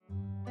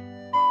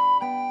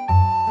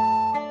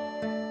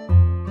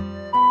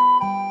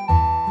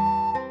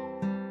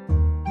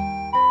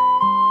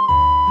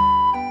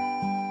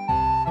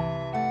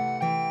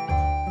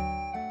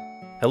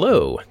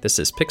Hello, this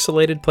is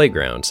Pixelated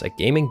Playground, a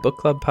gaming book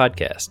club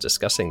podcast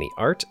discussing the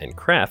art and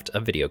craft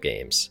of video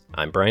games.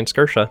 I'm Brian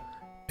Skirsha.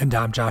 And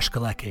I'm Josh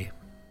Galecki.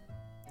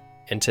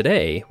 And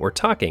today we're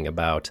talking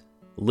about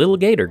Lil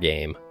Gator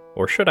Game,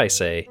 or should I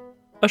say,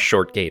 a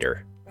Short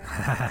Gator.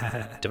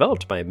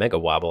 Developed by Mega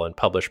Wobble and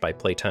published by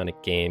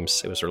Playtonic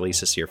Games, it was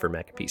released this year for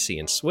Mac, PC,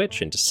 and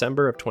Switch in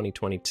December of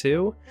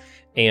 2022.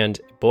 And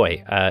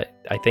boy, I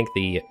think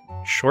the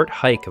short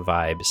hike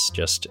vibes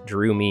just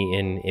drew me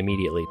in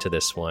immediately to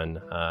this one.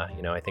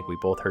 I think we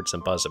both heard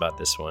some buzz about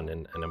this one,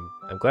 and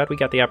I'm glad we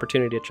got the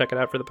opportunity to check it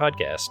out for the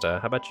podcast.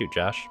 How about you,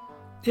 Josh?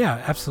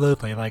 Yeah,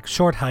 absolutely. Like,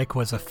 Short Hike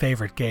was a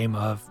favorite game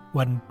of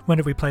when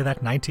did we play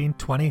that?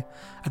 1920?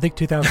 I think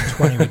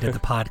 2020 we did the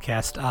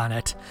podcast on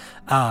it.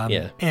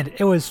 And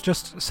it was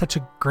just such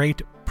a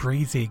great,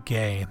 breezy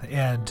game.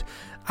 And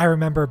I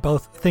remember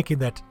both thinking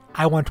that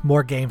I want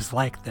more games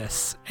like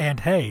this. And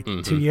hey,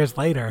 2 years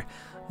later,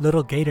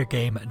 Lil Gator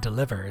Game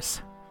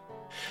delivers.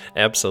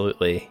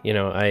 Absolutely.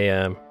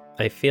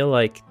 I feel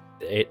like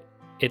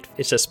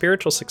it's a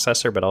spiritual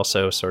successor, but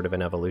also sort of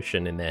an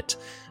evolution in that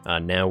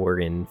now we're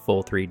in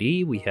full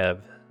 3D. We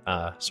have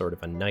sort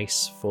of a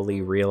nice,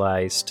 fully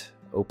realized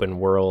open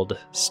world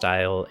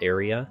style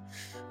area,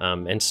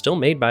 and still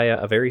made by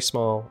a very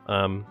small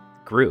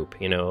group.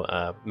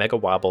 Mega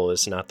Wobble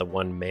is not the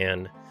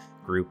one-man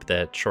group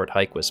that Short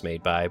Hike was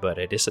made by, but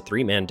it is a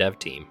three-man dev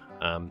team.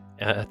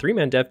 A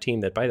three-man dev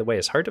team that, by the way,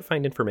 is hard to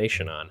find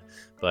information on,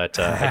 but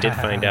I did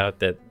find out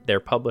that they're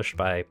published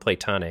by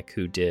Playtonic,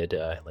 who did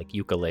like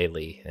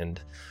Ukulele and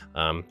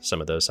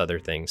some of those other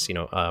things.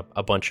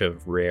 A bunch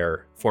of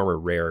former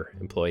Rare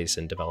employees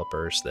and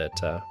developers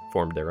that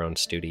formed their own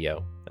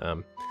studio.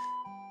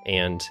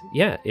 And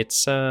yeah,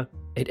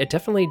 it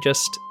definitely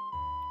just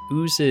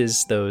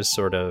oozes those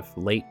sort of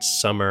late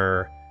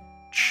summer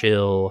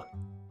chill,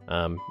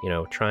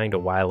 trying to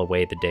while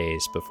away the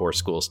days before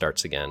school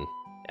starts again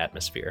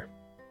atmosphere.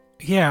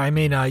 Yeah, I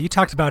mean, you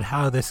talked about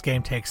how this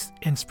game takes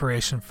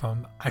inspiration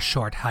from a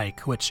short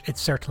hike, which it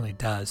certainly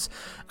does.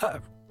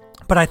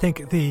 But I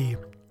think the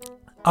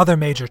other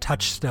major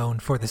touchstone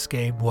for this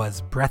game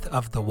was Breath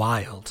of the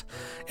Wild.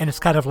 And it's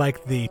kind of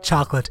like the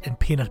chocolate and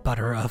peanut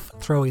butter of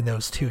throwing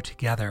those two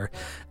together.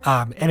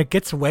 And it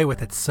gets away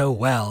with it so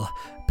well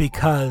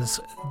because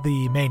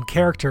the main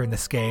character in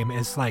this game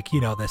is like,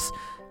 this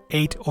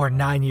 8 or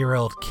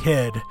 9-year-old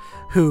kid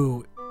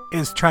who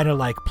is trying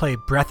to play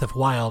Breath of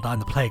Wild on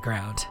the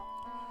playground.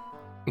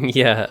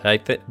 Yeah, I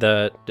think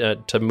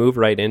to move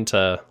right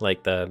into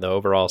the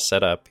overall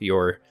setup,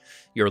 your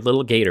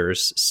little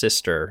gator's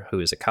sister,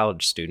 who is a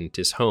college student,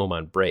 is home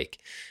on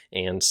break,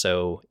 and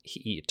so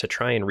to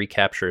try and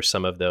recapture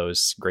some of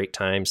those great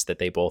times that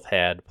they both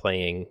had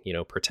playing,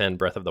 pretend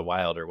Breath of the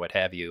Wild or what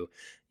have you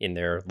in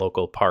their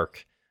local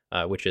park,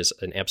 which is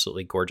an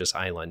absolutely gorgeous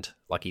island.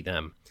 Lucky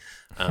them.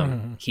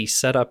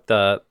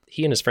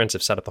 He and his friends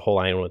have set up the whole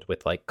island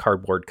with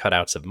cardboard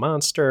cutouts of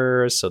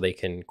monsters so they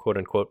can quote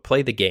unquote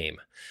play the game.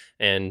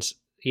 And,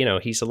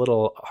 he's a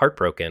little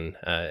heartbroken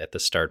at the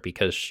start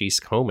because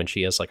she's home and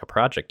she has a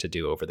project to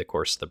do over the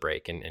course of the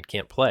break and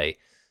can't play.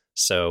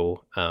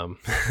 So,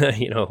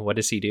 what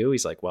does he do?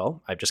 He's like,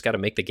 well, I've just got to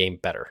make the game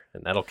better,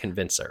 and that'll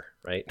convince her,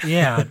 right?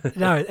 Yeah.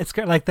 No, it's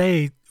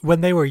good.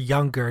 When they were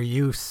younger,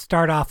 you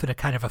start off in a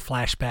kind of a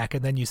flashback,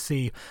 and then you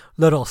see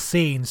little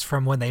scenes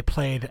from when they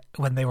played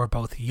when they were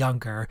both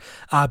younger.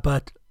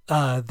 But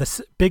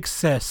the big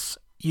sis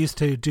used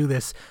to do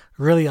this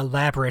really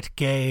elaborate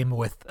game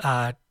with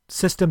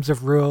systems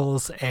of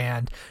rules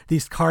and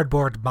these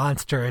cardboard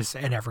monsters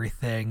and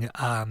everything.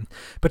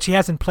 But she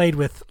hasn't played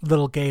with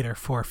Lil Gator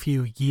for a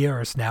few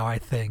years now, I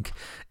think.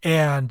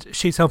 And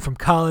she's home from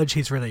college.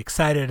 He's really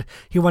excited.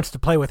 He wants to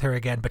play with her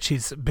again, but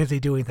she's busy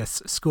doing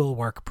this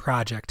schoolwork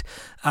project.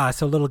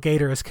 So Lil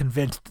Gator is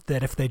convinced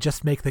that if they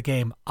just make the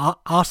game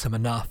awesome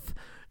enough,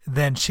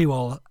 then she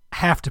will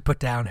have to put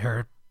down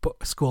her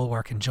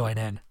schoolwork and join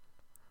in.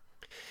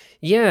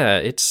 Yeah,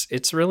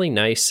 it's really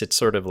nice. It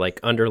sort of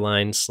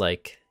underlines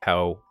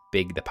how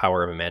big the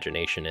power of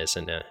imagination is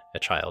in a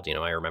child.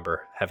 I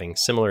remember having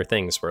similar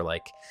things where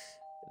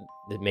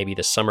maybe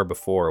the summer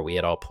before we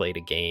had all played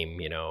a game,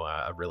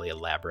 a really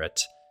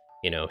elaborate,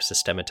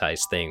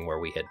 systematized thing where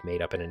we had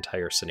made up an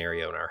entire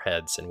scenario in our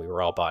heads and we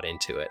were all bought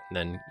into it. And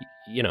then,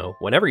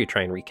 whenever you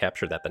try and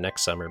recapture that the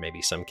next summer,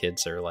 maybe some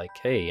kids are like,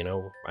 hey,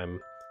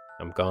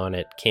 I'm gone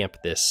at camp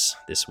this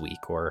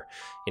week, or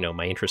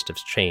my interest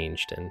has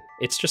changed, and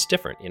it's just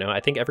different.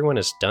 I think everyone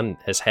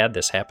has had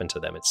this happen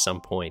to them at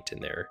some point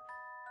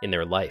in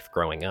their life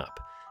growing up.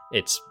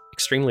 It's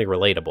extremely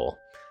relatable,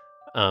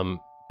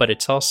 but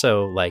it's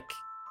also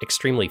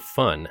extremely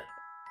fun,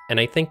 and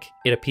I think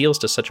it appeals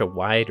to such a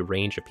wide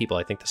range of people.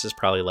 I think this is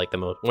probably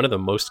one of the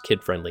most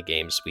kid-friendly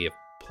games we have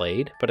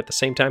played, but at the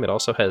same time, it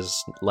also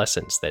has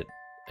lessons that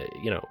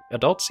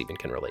adults even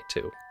can relate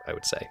to, I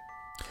would say.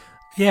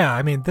 Yeah,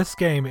 I mean, this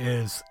game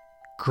is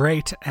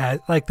great at,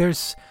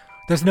 there's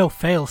no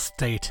fail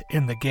state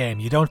in the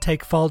game. You don't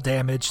take fall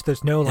damage.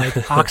 There's no,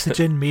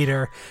 oxygen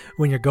meter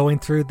when you're going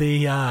through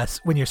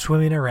when you're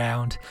swimming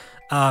around.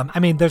 I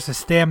mean, there's a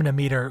stamina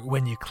meter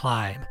when you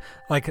climb,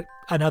 like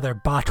another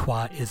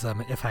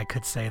Batwa-ism, if I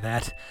could say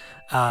that.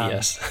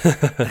 Yes.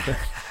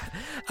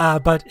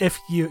 But if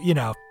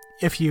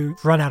if you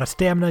run out of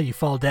stamina, you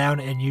fall down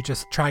and you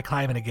just try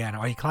climbing again,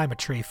 or you climb a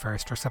tree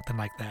first or something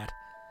like that.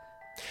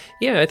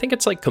 Yeah, I think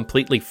it's like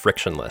completely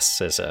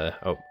frictionless is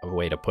a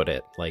way to put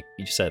it. Like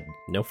you said,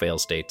 no fail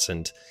states.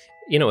 And,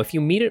 if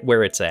you meet it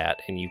where it's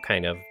at and you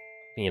kind of,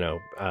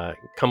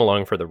 come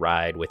along for the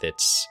ride with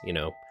its,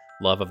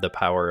 love of the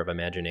power of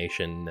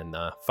imagination and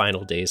the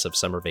final days of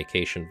summer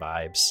vacation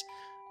vibes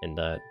and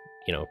the,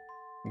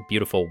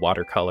 beautiful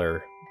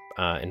watercolor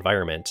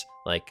environment,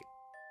 like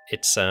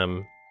it's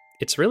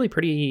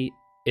really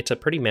it's a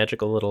pretty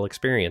magical little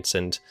experience.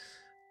 And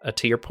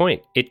to your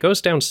point, it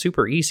goes down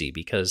super easy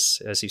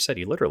because, as you said,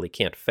 you literally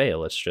can't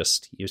fail. It's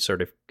just you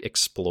sort of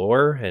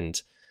explore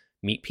and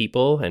meet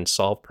people and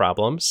solve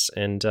problems.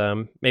 And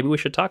maybe we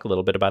should talk a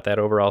little bit about that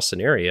overall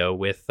scenario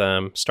with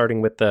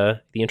starting with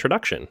the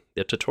introduction,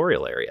 the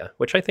tutorial area,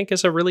 which I think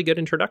is a really good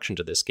introduction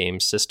to this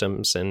game's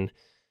systems and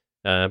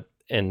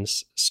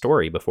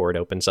story before it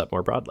opens up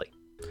more broadly.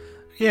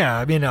 Yeah,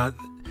 I mean,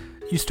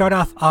 you start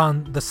off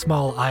on the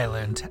small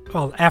island.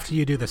 Well, after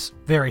you do this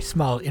very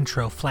small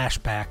intro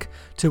flashback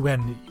to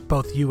when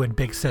both you and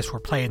Big Sis were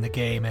playing the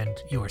game and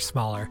you were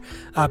smaller.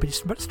 But you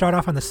start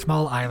off on the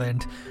small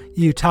island.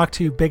 You talk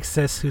to Big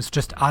Sis, who's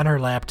just on her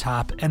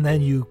laptop, and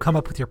then you come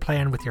up with your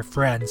plan with your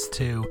friends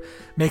to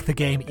make the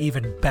game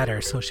even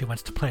better so she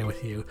wants to play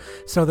with you.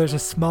 So there's a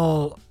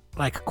small,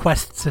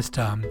 quest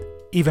system.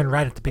 Even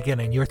right at the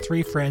beginning, your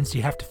 3 friends,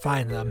 you have to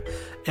find them,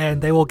 and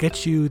they will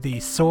get you the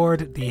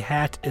sword, the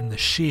hat, and the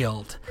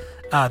shield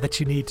that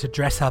you need to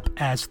dress up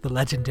as the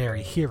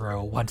legendary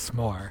hero once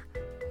more.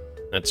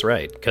 That's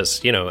right,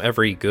 because,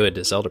 every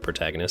good Zelda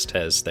protagonist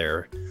has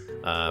their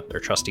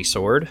trusty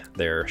sword,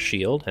 their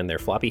shield, and their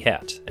floppy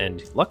hat.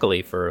 And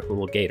luckily for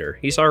Lil Gator,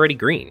 he's already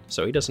green,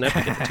 so he doesn't have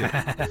to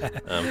get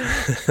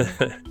the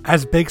tunic.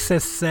 As Big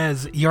Sis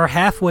says, you're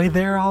halfway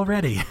there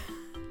already.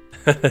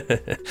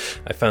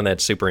 I found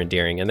that super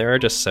endearing, and there are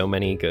just so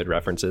many good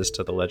references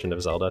to The Legend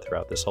of Zelda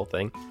throughout this whole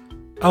thing.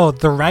 Oh,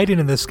 the writing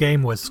in this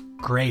game was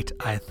great,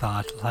 I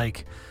thought.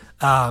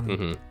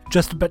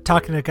 Just about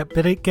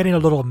getting a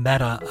little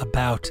meta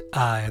about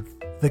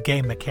the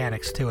game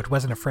mechanics, too. It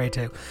wasn't afraid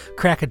to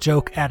crack a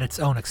joke at its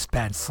own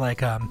expense.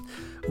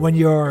 When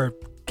you're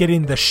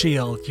getting the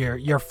shield,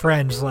 your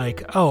friend's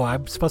like, oh,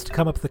 I'm supposed to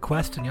come up with a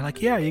quest? And you're like,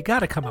 yeah, you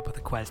gotta come up with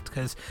a quest,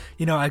 because,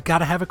 I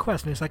gotta have a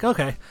quest. And he's like,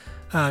 okay,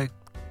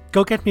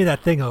 go get me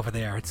that thing over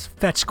there. It's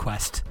fetch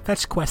quest.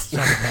 Fetch quests are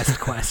the best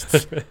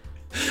quests.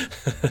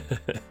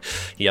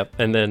 Yep.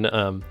 And then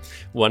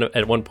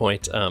at one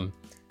point,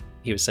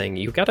 he was saying,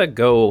 you gotta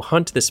go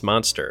hunt this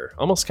monster,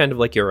 almost kind of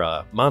like you're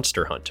a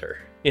monster hunter.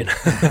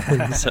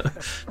 So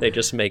they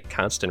just make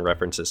constant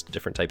references to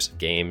different types of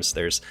games.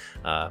 There's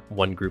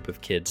one group of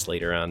kids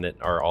later on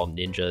that are all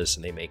ninjas,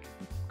 and they make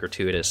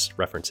gratuitous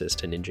references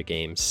to ninja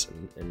games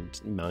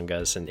and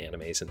mangas and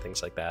animes and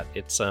things like that.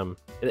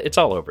 It's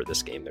all over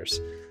this game.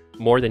 There's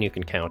more than you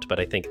can count, but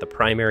I think the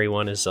primary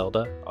one is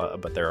Zelda,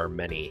 but there are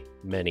many,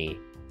 many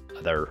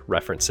other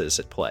references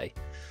at play.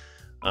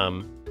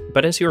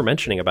 But as you were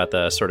mentioning about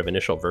the sort of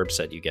initial verb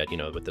set you get,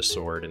 with the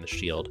sword and the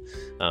shield,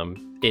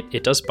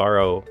 it does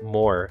borrow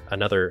more.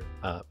 Another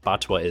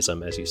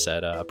Batwa-ism, as you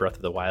said, a Breath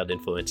of the Wild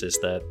influence is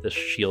the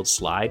shield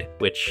slide,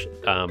 which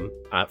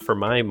for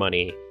my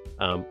money,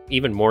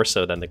 even more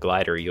so than the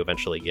glider you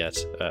eventually get,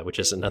 which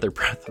is another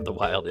Breath of the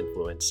Wild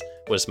influence,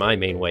 was my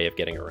main way of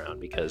getting around,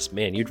 because,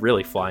 man, you'd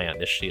really fly on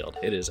this shield.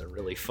 It is a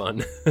really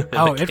fun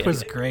mechanic. It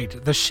was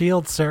great. The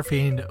shield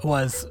surfing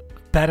was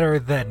better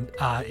than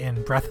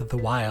in Breath of the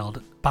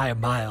Wild by a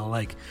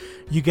mile.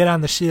 You get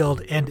on the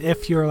shield, and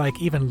if you're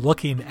even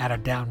looking at a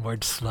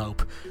downward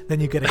slope, then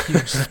you get a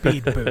huge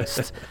speed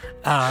boost.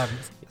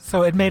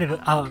 So it made it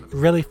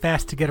really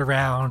fast to get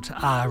around,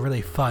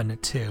 really fun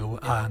too.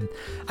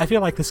 I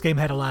feel like this game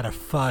had a lot of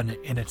fun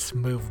in its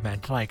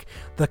movement, like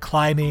the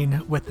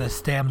climbing with the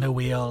stamina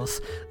wheels,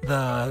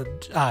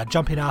 the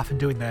jumping off and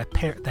doing the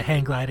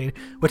hang gliding,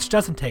 which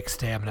doesn't take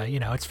stamina.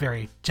 It's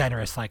very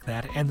generous like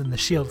that, and then the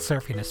shield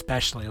surfing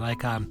especially.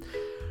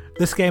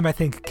 This game, I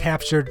think,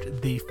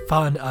 captured the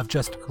fun of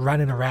just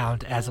running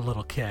around as a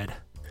little kid.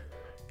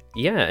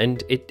 Yeah,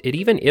 and it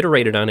even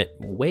iterated on it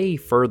way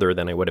further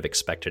than I would have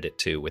expected it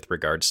to with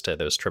regards to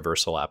those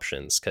traversal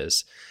options,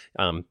 because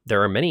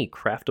there are many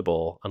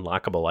craftable,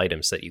 unlockable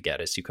items that you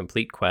get. As you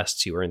complete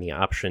quests, you earn the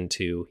option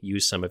to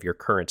use some of your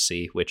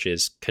currency, which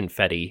is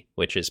confetti,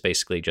 which is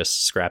basically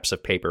just scraps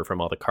of paper from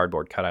all the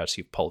cardboard cutouts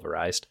you've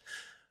pulverized,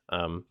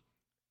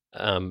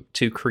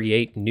 to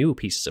create new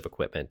pieces of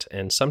equipment.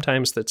 And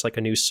sometimes that's like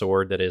a new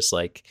sword that is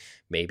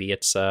maybe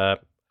it's a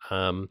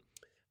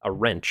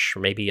wrench, or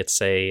maybe it's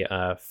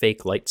a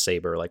fake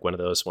lightsaber, like one of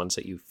those ones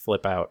that you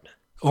flip out.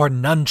 Or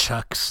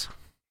nunchucks.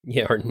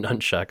 Yeah, or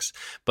nunchucks.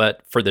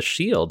 But for the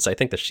shields, I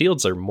think the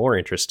shields are more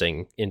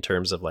interesting in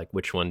terms of like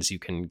which ones you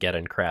can get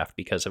and craft,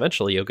 because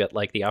eventually you'll get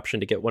like the option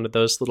to get one of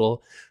those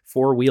little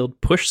four-wheeled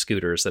push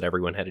scooters that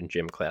everyone had in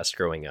gym class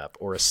growing up,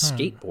 or a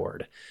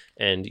skateboard.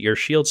 And your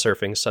shield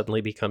surfing suddenly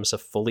becomes a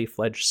fully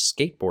fledged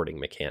skateboarding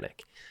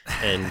mechanic.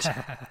 And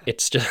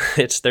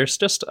there's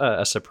just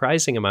a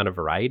surprising amount of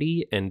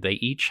variety, and they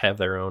each have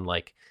their own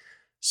like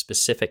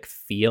specific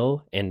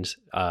feel and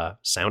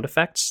sound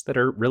effects that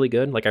are really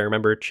good. Like I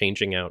remember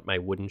changing out my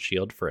wooden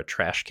shield for a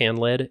trash can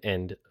lid,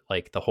 and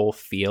like the whole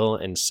feel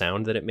and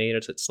sound that it made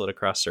as it slid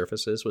across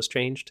surfaces was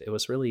changed. It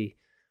was really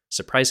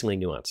surprisingly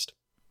nuanced.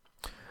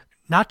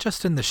 Not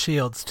just in the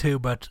shields too,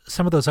 but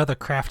some of those other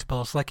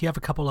craftables. Like you have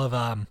a couple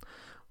of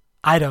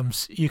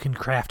items you can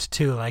craft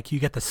too. Like you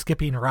get the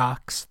skipping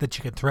rocks that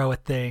you can throw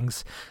at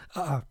things,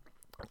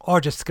 or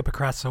just skip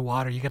across the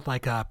water. You get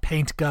like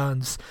paint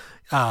guns.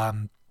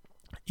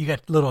 You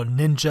get little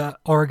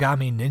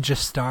origami ninja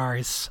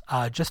stars,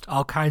 just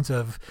all kinds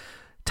of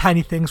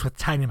tiny things with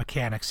tiny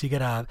mechanics. You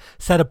get a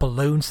set of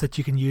balloons that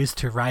you can use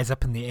to rise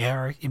up in the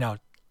air. You know,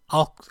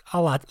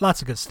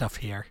 lots of good stuff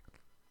here.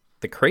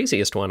 The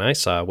craziest one I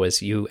saw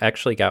was you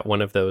actually got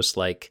one of those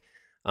like,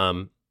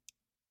 boy,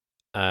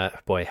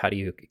 how do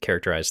you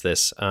characterize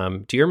this?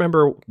 Do you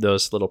remember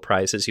those little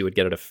prizes you would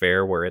get at a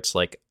fair where it's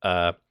like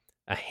a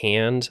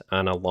hand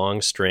on a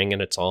long string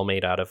and it's all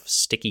made out of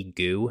sticky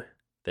goo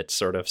that's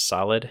sort of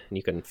solid, and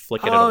you can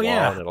flick it at a wall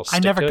and it'll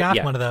stick to it? I never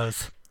got one of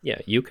those. Yeah,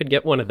 you could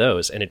get one of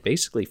those, and it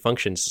basically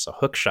functions as a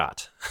hook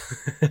shot.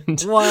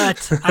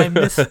 What? I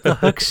missed the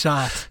hook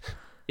shot.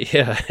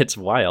 Yeah, it's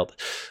wild.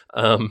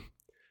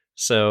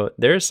 So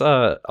there's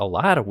a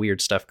lot of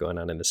weird stuff going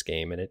on in this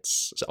game, and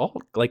it's all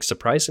like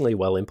surprisingly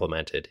well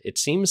implemented. It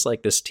seems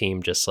like this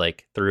team just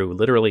like threw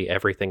literally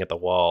everything at the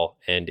wall,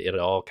 and it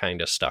all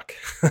kind of stuck.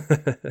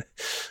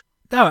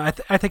 No,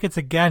 I think it's,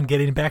 again,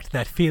 getting back to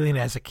that feeling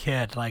as a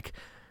kid, like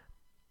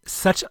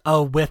such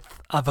a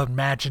width of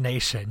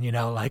imagination, you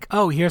know, like,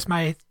 oh, here's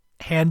my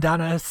hand on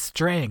a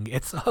string.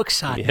 It's a hook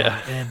shot.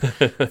 Yeah. And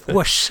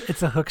whoosh,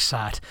 it's a hook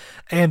shot.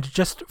 And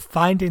just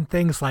finding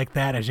things like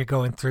that as you're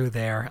going through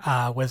there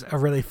was a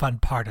really fun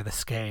part of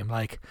this game.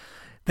 Like,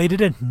 they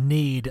didn't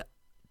need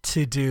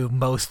to do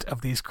most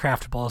of these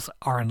craftables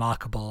or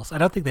unlockables. I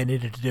don't think they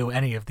needed to do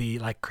any of the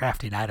like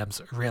crafting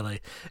items,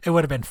 really. It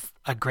would have been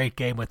a great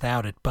game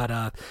without it,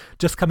 but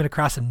just coming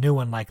across a new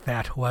one like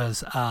that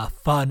was a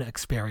fun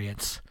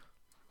experience.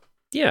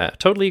 Yeah,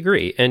 totally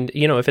agree. And,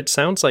 you know, if it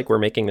sounds like we're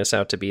making this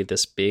out to be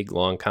this big,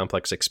 long,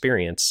 complex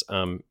experience,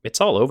 it's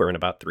all over in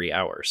about 3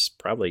 hours,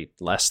 probably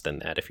less than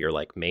that if you're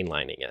like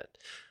mainlining it.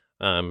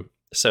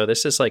 So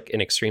this is like an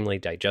extremely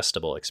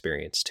digestible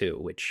experience too,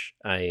 which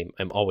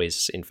I'm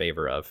always in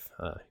favor of,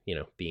 you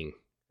know, being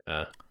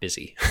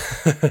busy.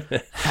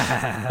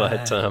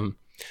 But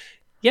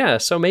yeah,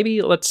 so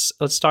maybe let's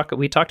talk.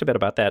 We talked a bit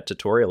about that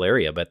tutorial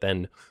area, but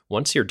then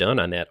once you're done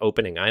on that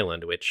opening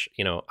island, which,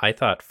 you know, I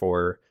thought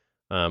for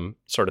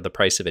sort of the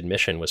price of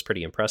admission was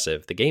pretty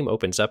impressive, the game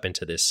opens up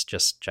into this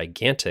just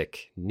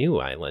gigantic new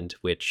island,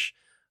 which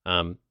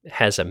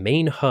has a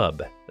main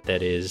hub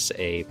that is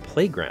a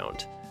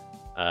playground.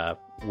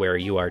 Where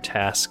you are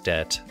tasked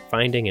at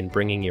finding and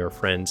bringing your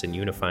friends and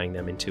unifying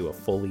them into a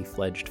fully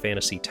fledged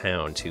fantasy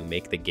town to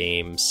make the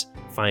game's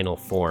final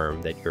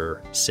form that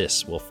your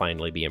sis will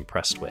finally be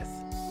impressed with.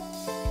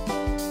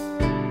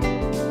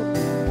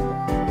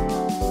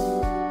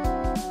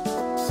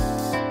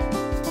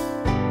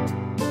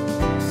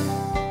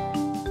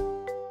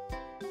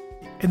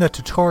 In the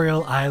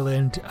tutorial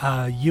island,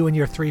 you and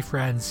your 3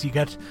 friends, you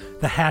get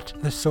the hat,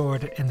 the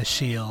sword, and the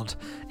shield.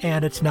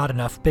 And it's not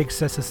enough. Big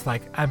Sis is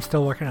like, I'm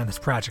still working on this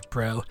project,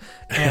 bro.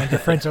 And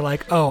your friends are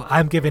like, oh,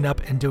 I'm giving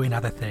up and doing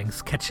other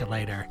things. Catch you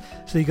later.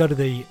 So you go to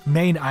the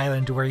main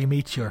island where you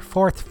meet your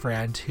 4th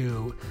friend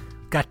who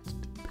got,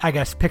 I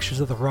guess, pictures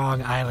of the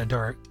wrong island,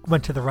 or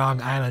went to the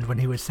wrong island when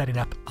he was setting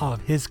up all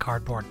of his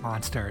cardboard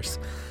monsters.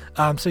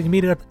 So you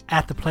meet up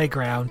at the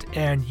playground,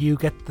 and you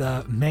get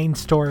the main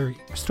story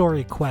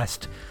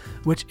quest,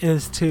 which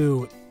is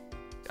to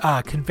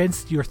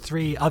convince your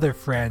 3 other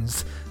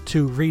friends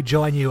to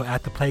rejoin you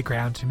at the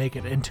playground to make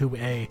it into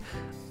a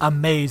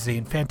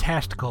amazing,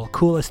 fantastical,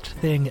 coolest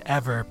thing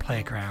ever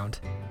playground.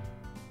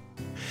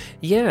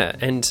 Yeah,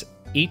 and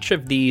each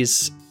of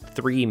these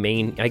 3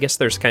 main, I guess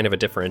there's kind of a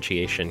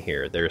differentiation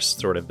here. There's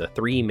sort of the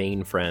 3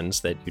 main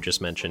friends that you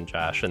just mentioned,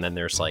 Josh, and then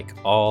there's like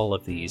all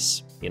of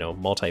these, you know,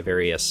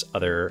 multivarious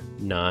other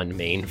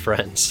non-main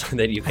friends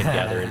that you can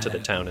gather into the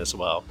town as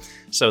well.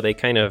 So they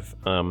kind of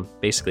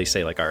basically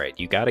say like, all right,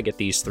 you got to get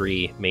these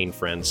 3 main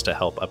friends to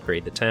help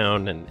upgrade the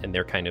town, and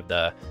they're kind of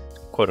the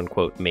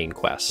quote-unquote main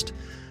quest.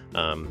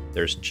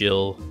 There's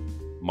Jill,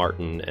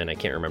 Martin, and I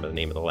can't remember the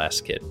name of the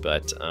last kid,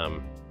 but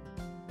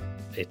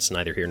it's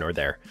neither here nor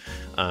there.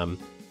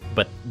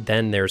 But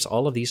then there's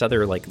all of these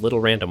other like little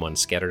random ones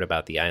scattered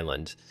about the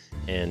island.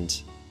 And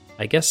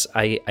I guess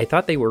I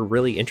thought they were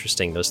really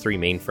interesting. Those 3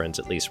 main friends,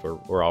 at least,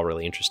 were all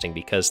really interesting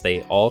because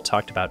they all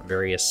talked about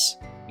various,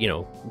 you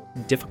know,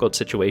 difficult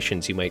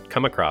situations you might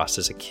come across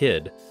as a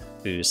kid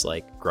who's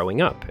like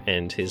growing up,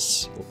 and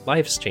his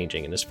life's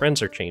changing, and his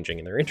friends are changing,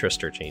 and their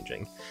interests are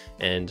changing.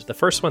 And the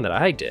first one that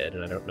I did,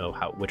 and I don't know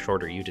which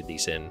order you did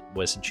these in,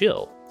 was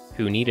Jill,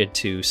 who needed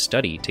to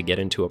study to get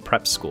into a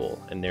prep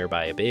school, and they're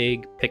by a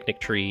big picnic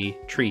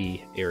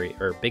tree area,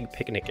 or big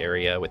picnic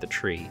area with a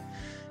tree,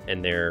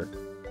 and they're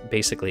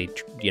basically,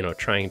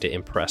 trying to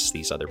impress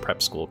these other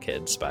prep school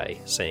kids by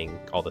saying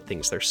all the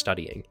things they're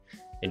studying.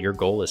 And your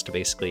goal is to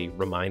basically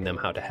remind them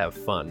how to have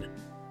fun.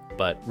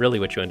 But really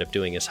what you end up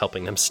doing is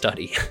helping them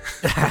study.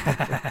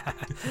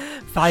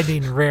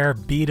 Finding rare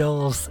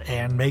beetles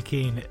and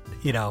making,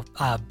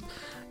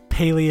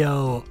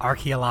 paleo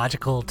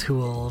archaeological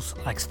tools,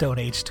 like Stone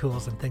Age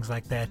tools and things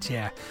like that,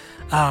 yeah.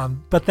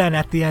 But then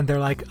at the end they're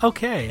like,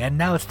 okay, and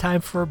now it's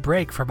time for a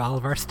break from all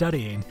of our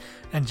studying.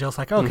 And Jill's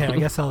like, okay, I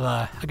guess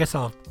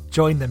I'll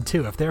join them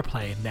too if they're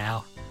playing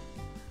now.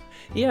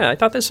 Yeah, I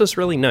thought this was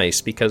really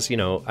nice because,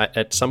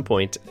 at some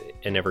point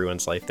in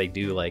everyone's life, they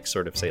do like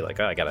sort of say like,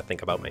 oh, I got to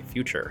think about my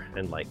future.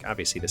 And like,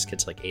 obviously this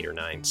kid's like 8 or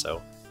 9.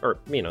 So, or,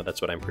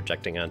 that's what I'm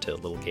projecting onto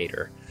Lil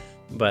Gator.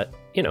 But,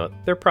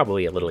 they're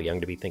probably a little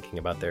young to be thinking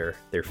about their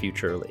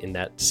future in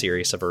that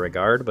serious of a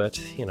regard. But,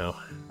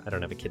 I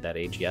don't have a kid that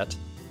age yet.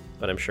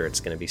 But I'm sure it's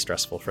going to be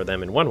stressful for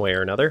them in one way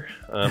or another.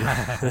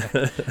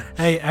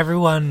 Hey,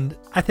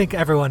 I think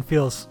everyone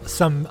feels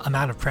some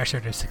amount of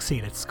pressure to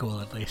succeed at school,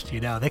 at least,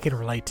 they can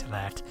relate to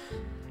that.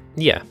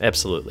 Yeah,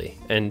 absolutely.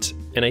 And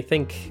I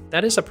think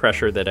that is a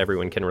pressure that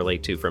everyone can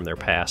relate to from their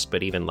past,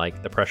 but even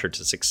like the pressure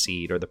to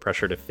succeed or the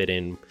pressure to fit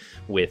in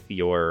with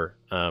your,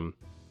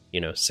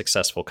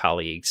 successful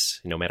colleagues,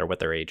 no matter what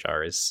their age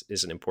are, is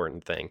an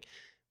important thing.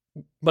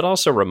 But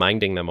also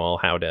reminding them all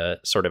how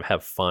to sort of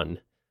have fun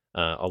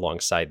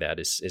alongside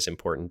that is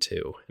important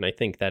too. And I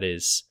think that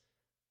is,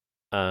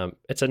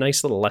 it's a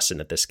nice little lesson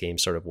that this game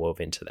sort of wove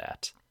into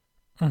that.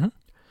 Mm-hmm.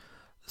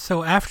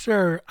 So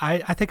after,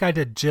 I think I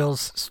did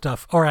Jill's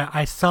stuff, or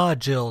I saw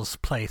Jill's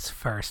place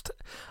first.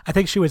 I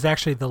think she was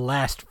actually the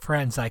last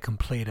friends I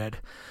completed.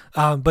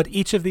 But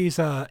each of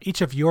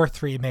your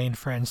 3 main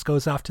friends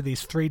goes off to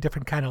these 3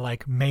 different kind of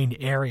like main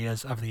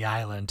areas of the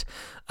island.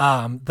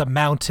 The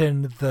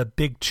mountain, the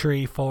big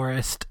tree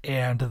forest,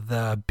 and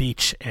the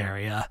beach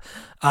area.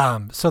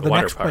 So the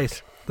next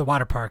place, the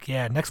water park,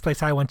 yeah. Next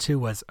place I went to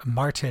was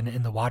Martin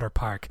in the water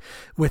park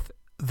with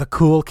the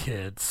cool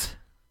kids.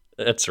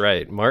 That's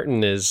right.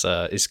 Martin is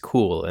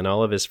cool, and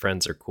all of his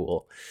friends are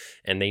cool,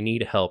 and they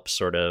need help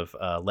sort of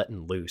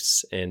letting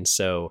loose. And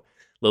so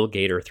Lil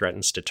Gator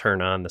threatens to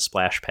turn on the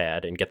splash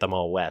pad and get them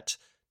all wet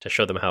to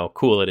show them how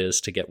cool it is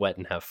to get wet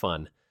and have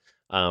fun.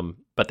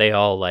 But they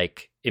all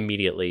like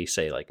immediately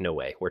say like, no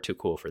way, we're too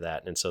cool for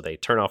that. And so they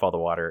turn off all the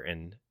water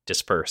and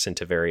disperse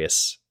into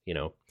various,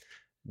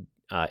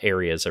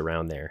 areas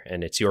around there.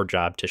 And it's your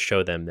job to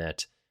show them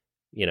that,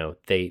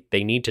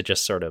 they need to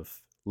just sort of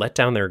let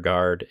down their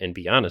guard and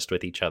be honest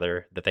with each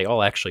other that they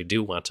all actually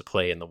do want to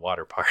play in the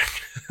water park.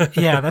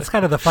 Yeah, that's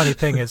kind of the funny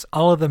thing is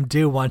all of them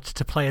do want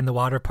to play in the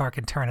water park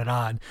and turn it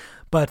on,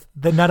 but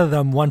none of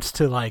them wants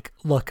to like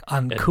look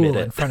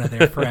uncool in front of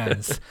their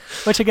friends,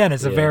 which again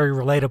is a very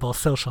relatable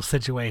social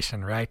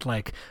situation, right?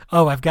 Like,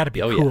 oh, I've got to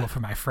be cool for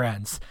my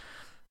friends.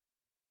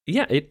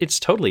 Yeah, it's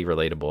totally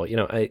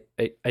relatable.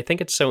 I think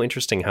it's so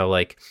interesting how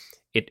like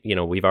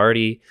we've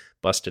already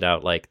busted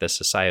out like the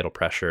societal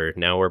pressure.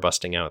 Now we're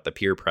busting out the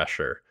peer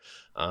pressure.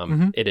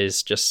 It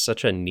is just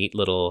such a neat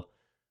little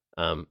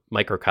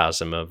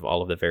microcosm of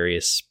all of the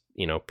various,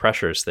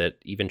 pressures that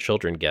even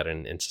children get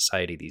in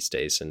society these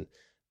days. And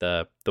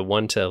the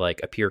one to like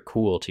appear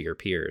cool to your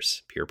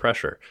peers, peer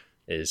pressure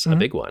is a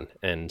big one.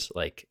 And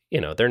like,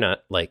 they're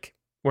not like,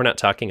 we're not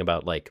talking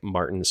about like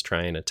Martin's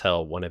trying to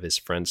tell one of his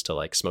friends to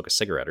like smoke a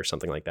cigarette or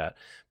something like that,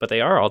 but they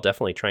are all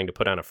definitely trying to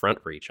put on a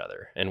front for each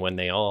other. And when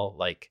they all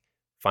like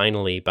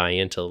finally buy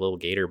into Lil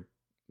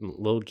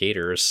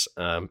Gator's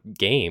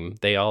game,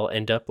 they all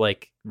end up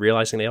like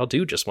realizing they all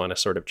do just want to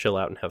sort of chill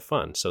out and have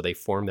fun. So they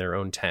form their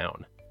own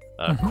town,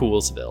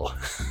 Coolsville.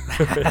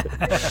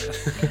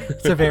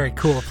 It's a very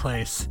cool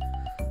place.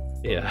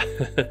 Yeah.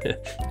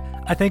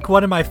 I think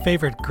one of my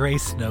favorite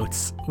grace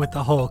notes with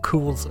the whole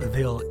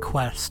Coolsville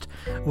quest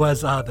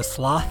was the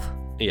sloth.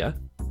 Yeah.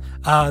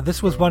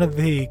 This was one of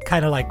the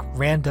kind of like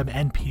random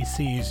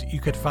NPCs you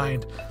could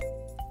find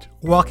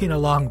walking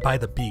along by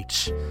the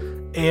beach.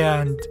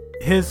 And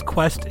his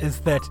quest is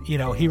that,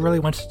 he really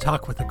wants to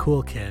talk with the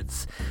cool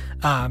kids.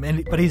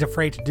 But he's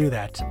afraid to do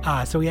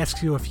that. So he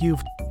asks you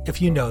if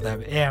you know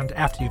them, and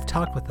after you've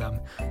talked with them,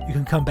 you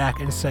can come back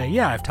and say,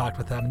 yeah, I've talked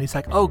with them. And he's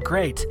like, oh,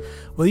 great.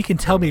 Well, you can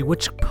tell me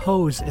which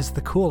pose is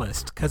the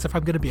coolest, because if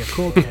I'm going to be a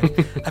cool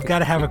kid, I've got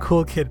to have a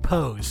cool kid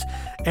pose.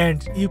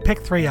 And you pick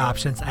 3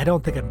 options. I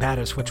don't think it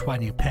matters which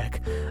one you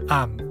pick.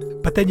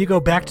 But then you go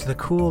back to the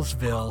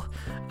Coolsville,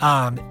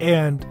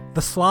 and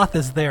the sloth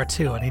is there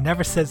too, and he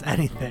never says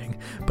anything,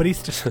 but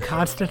he's just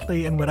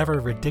constantly in whatever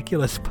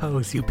ridiculous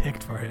pose you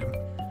picked for him.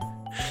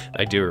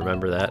 I do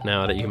remember that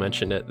now that you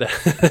mentioned it.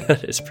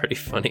 That is pretty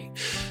funny.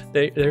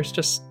 There's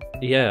just,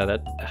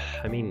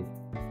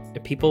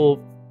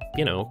 people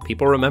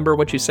people remember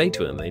what you say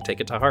to them. They take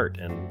it to heart.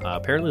 And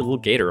apparently Lil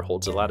Gator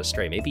holds a lot of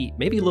sway.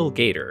 Maybe Lil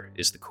Gator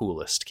is the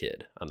coolest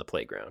kid on the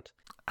playground.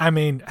 I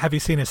mean, have you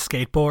seen his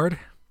skateboard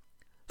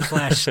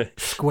 /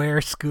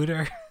 square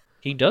scooter?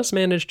 He does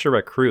manage to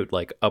recruit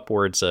like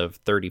upwards of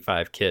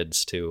 35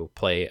 kids to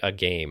play a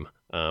game.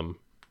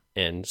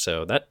 And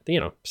so that,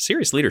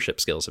 serious leadership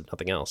skills, if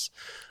nothing else.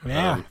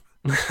 Yeah.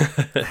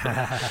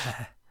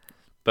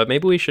 But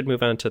maybe we should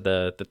move on to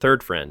the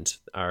third friend,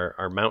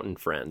 our mountain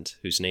friend,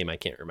 whose name I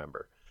can't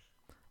remember.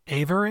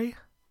 Avery?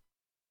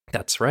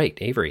 That's right,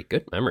 Avery.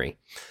 Good memory.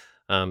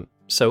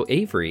 So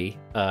Avery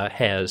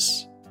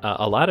has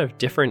a lot of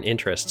different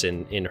interests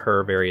in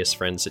her various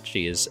friends that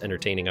she is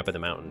entertaining up in the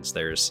mountains.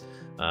 There's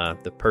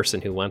the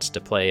person who wants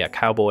to play a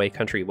cowboy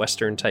country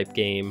western type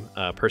game,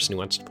 a person who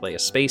wants to play a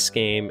space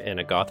game, and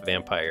a goth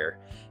vampire.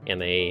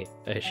 And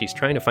she's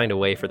trying to find a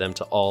way for them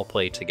to all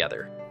play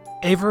together.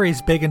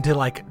 Avery's big into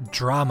like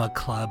drama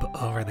club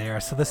over there,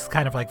 so this is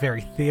kind of like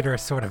very theater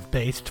sort of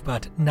based,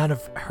 but none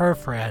of her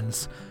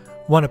friends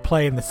want to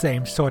play in the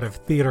same sort of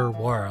theater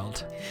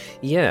world.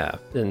 Yeah,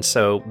 and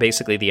so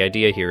basically the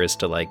idea here is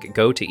to like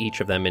go to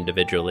each of them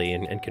individually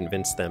and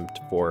convince them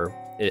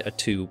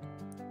to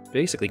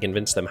basically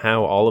convince them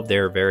how all of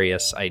their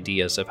various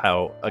ideas of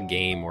how a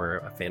game or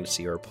a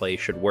fantasy or a play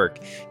should work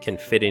can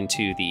fit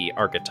into the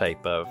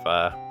archetype of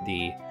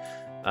the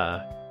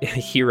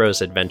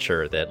hero's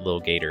adventure that Lil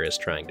Gator is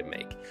trying to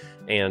make.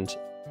 And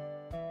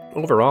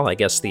overall, I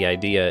guess the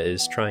idea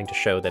is trying to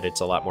show that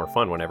it's a lot more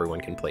fun when everyone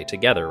can play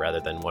together rather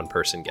than one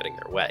person getting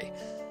their way.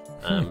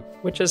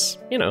 Which is,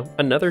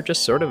 another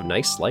just sort of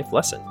nice life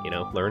lesson.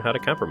 Learn how to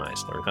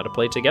compromise, learn how to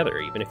play together.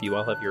 Even if you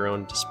all have your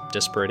own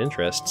disparate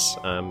interests,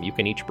 you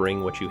can each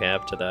bring what you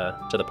have to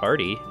the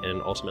party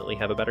and ultimately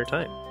have a better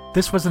time.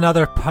 This was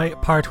another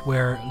part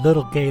where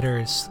Little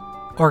Gator's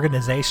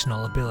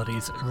organizational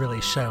abilities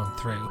really shone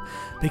through,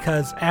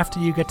 because after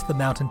you get to the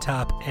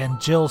mountaintop and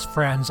Jill's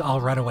friends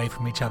all run away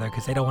from each other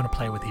because they don't want to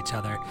play with each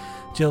other,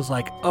 Jill's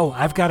like, oh,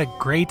 I've got a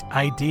great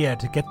idea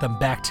to get them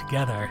back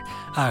together.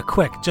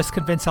 Quick, just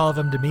convince all of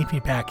them to meet me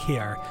back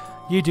here.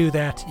 You do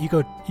that,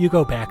 you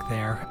go back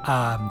there,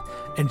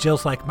 and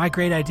Jill's like, my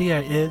great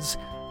idea is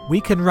we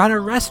can run a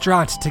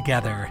restaurant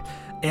together.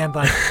 And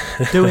like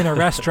doing a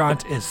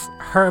restaurant is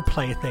her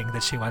plaything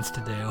that she wants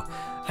to do.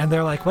 And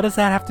they're like, what does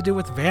that have to do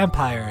with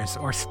vampires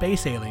or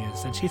space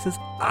aliens? And she says,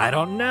 I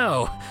don't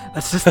know.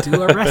 Let's just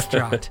do a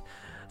restaurant.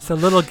 So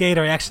Little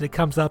Gator actually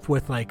comes up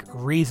with like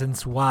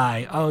reasons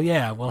why. Oh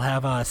yeah, we'll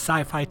have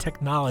sci-fi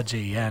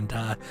technology and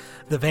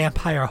the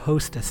vampire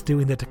hostess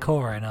doing the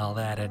decor and all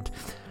that. And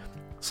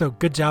so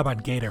good job on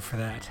Gator for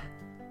that.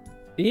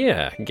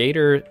 Yeah,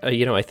 Gator,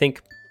 I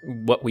think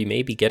what we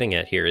may be getting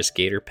at here is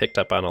Gator picked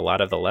up on a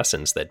lot of the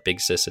lessons that Big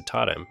Sis had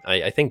taught him.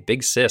 I think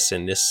Big Sis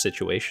in this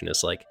situation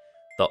is like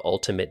the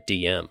ultimate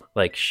DM.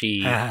 Like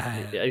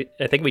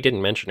I think we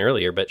didn't mention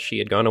earlier, but she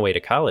had gone away to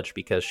college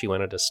because she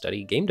wanted to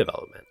study game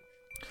development.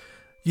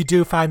 You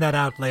do find that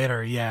out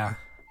later, yeah.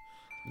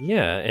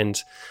 Yeah,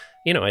 and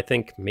I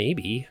think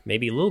maybe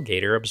Lil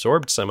Gator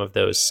absorbed some of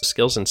those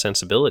skills and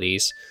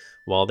sensibilities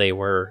while they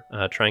were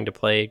trying to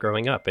play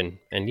growing up, and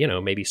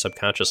maybe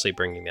subconsciously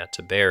bringing that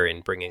to bear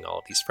in bringing all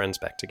of these friends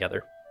back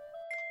together.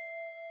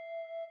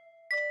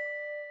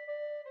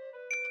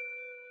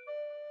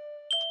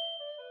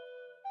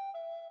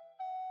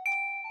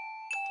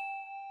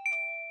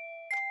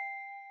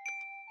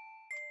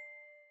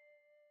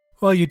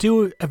 Well, you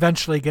do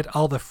eventually get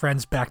all the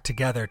friends back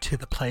together to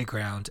the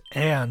playground,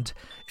 and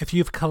if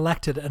you've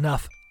collected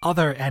enough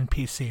other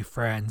NPC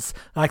friends,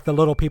 like the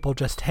little people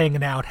just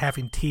hanging out,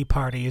 having tea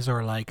parties,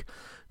 or like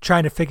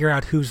trying to figure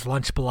out whose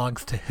lunch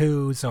belongs to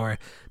whose, or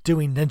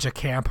doing ninja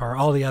camp, or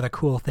all the other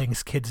cool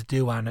things kids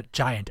do on a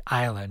giant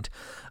island.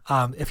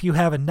 If you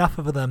have enough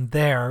of them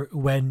there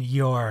when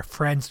your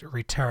friends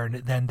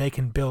return, then they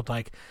can build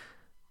like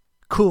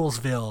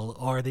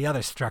Coolsville or the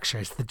other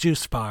structures, the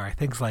juice bar,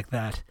 things like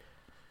that.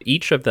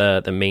 Each of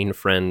the main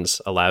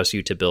friends allows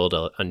you to build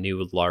a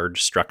new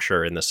large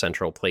structure in the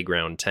central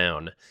playground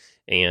town.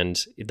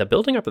 And the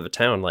building up of the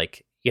town,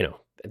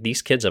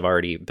 these kids have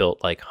already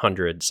built like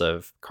hundreds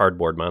of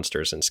cardboard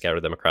monsters and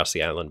scattered them across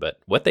the island. But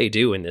what they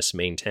do in this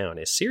main town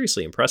is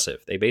seriously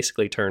impressive. They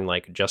basically turn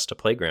like just a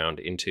playground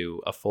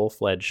into a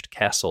full-fledged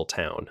castle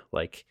town.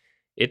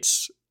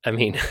 It's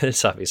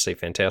obviously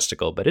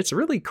fantastical, but it's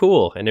really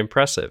cool and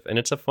impressive. And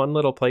it's a fun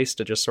little place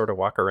to just sort of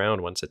walk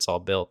around once it's all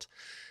built.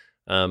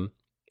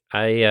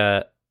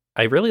 I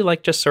really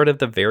like just sort of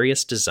the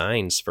various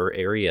designs for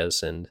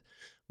areas and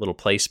little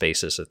play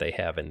spaces that they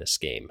have in this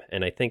game.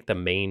 And I think the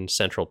main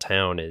central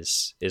town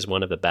is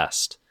one of the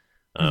best.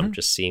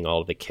 Just seeing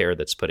all of the care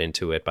that's put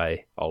into it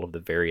by all of the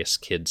various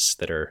kids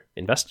that are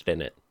invested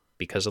in it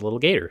because of Little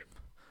Gator.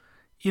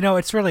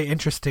 It's really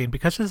interesting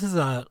because this is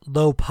a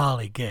low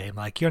poly game.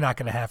 Like, you're not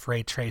going to have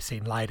ray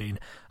tracing lighting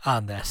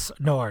on this,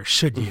 nor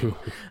should you.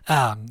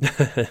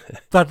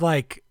 But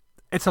like,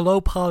 it's a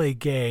low poly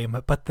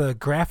game, but the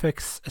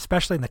graphics,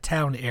 especially in the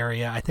town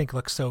area, I think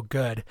looks so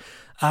good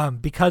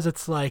because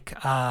it's like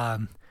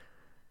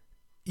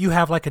you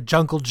have like a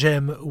jungle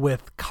gym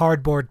with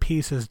cardboard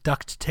pieces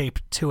duct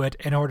taped to it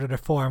in order to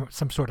form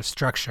some sort of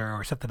structure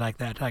or something like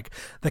that. Like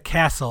the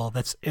castle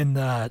that's in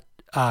the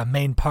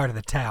main part of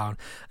the town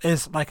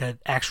is like an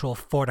actual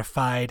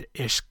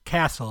fortified-ish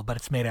castle, but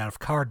it's made out of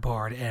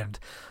cardboard and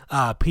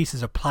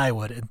pieces of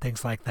plywood and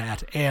things like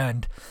that.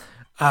 And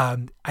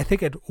I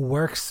think it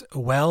works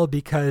well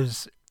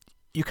because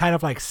you kind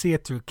of like see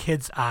it through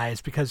kids'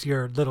 eyes because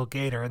you're Little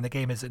Gator and the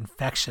game is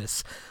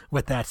infectious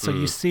with that. So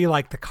you see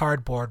like the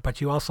cardboard, but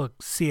you also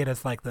see it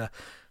as like the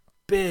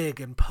big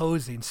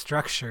imposing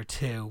structure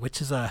too, which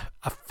is a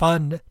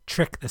fun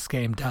trick this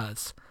game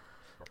does.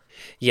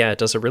 Yeah, it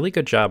does a really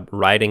good job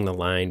riding the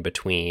line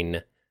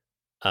between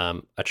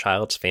a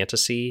child's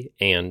fantasy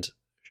and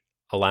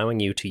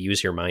allowing you to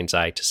use your mind's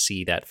eye to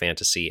see that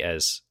fantasy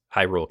as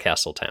Hyrule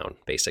Castle Town,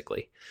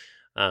 basically.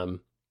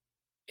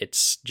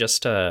 It's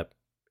just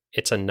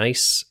it's a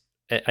nice,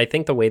 I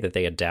think the way that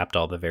they adapt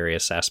all the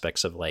various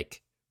aspects of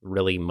like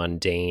really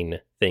mundane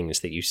things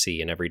that you see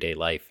in everyday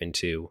life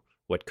into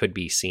what could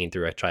be seen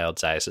through a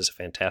child's eyes as a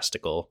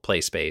fantastical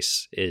play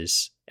space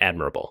is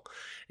admirable.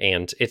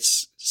 And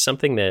it's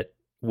something that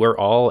we're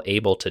all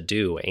able to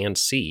do and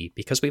see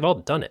because we've all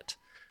done it.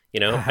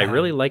 You know, I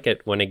really like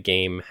it when a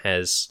game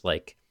has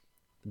like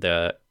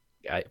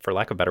for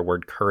lack of a better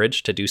word,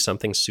 courage to do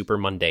something super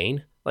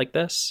mundane like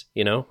this.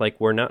 You know, like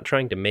we're not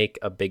trying to make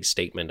a big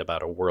statement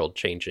about a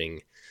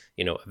world-changing,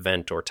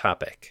 event or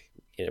topic.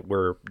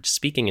 We're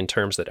speaking in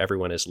terms that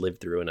everyone has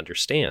lived through and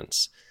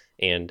understands.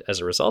 And as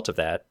a result of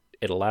that,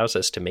 it allows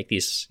us to make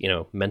these,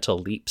 mental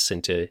leaps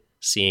into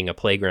seeing a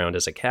playground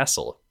as a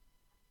castle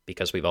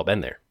because we've all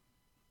been there.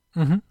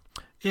 Mm-hmm.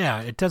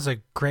 Yeah, it does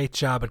a great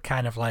job at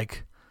kind of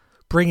like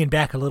bringing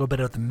back a little bit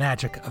of the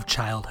magic of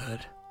childhood.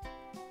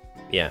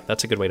 Yeah,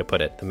 that's a good way to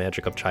put it. The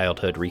magic of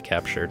childhood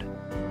recaptured.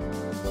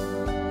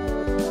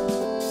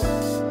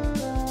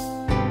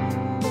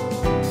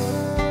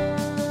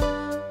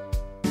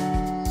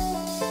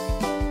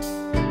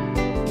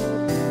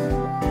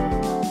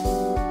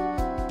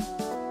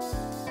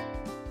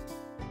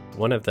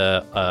 One of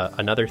the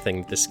another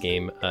thing this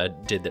game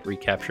did that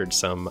recaptured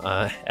some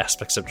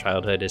aspects of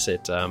childhood is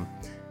it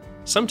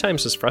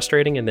sometimes was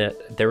frustrating in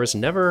that there was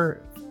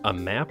never a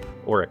map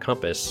or a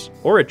compass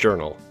or a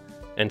journal.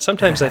 And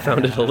sometimes I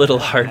found it a little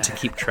hard to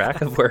keep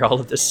track of where all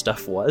of this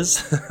stuff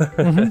was.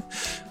 Mm-hmm.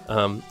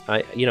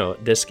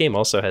 This game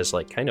also has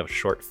like kind of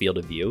short field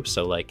of view.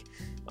 So like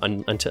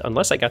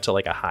unless I got to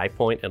like a high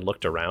point and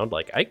looked around,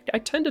 like I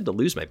tended to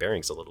lose my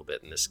bearings a little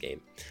bit in this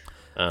game.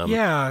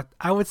 Yeah,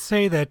 I would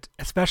say that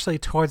especially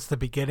towards the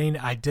beginning,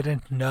 I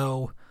didn't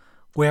know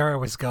where I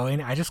was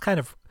going. I just kind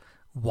of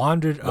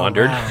wandered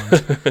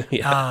around.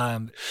 Yeah.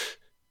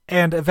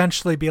 And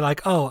eventually be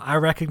like, oh, I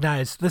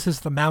recognize this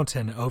is the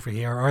mountain over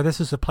here, or this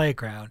is a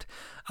playground,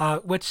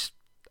 which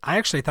I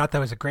actually thought that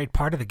was a great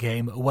part of the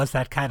game, was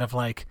that kind of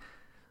like,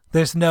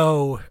 there's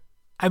no...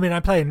 I mean,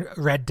 I'm playing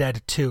Red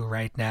Dead 2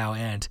 right now,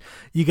 and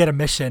you get a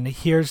mission.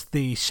 Here's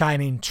the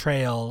shining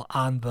trail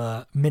on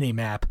the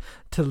mini-map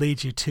to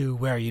lead you to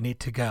where you need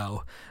to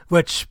go,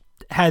 which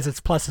has its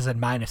pluses and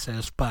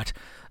minuses, but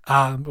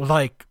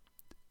like...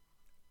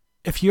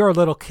 if you're a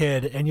little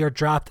kid and you're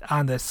dropped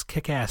on this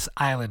kick-ass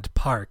island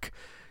park,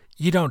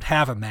 you don't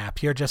have a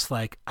map. You're just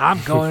like,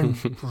 I'm going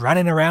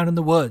running around in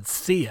the woods.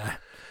 See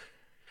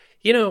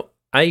ya.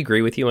 I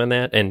agree with you on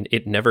that, and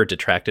it never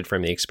detracted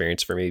from the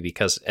experience for me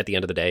because at the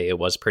end of the day, it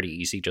was pretty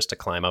easy just to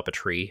climb up a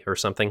tree or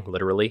something,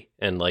 literally,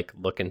 and like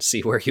look and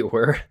see where you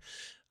were.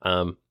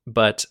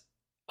 But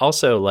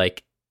also,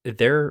 like,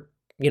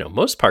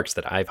 most parks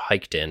that I've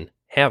hiked in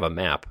have a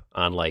map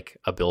on like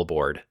a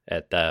billboard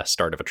at the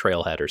start of a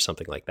trailhead or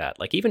something like that.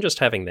 Like even just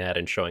having that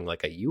and showing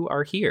like you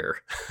are here,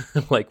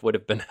 like would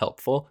have been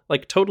helpful.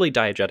 Like totally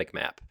diegetic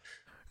map.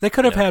 They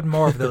could have had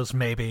more of those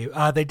maybe.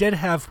 They did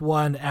have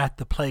one at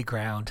the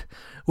playground,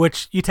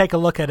 which you take a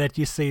look at it,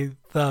 you see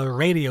the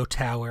radio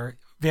tower,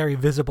 very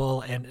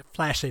visible and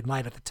flashing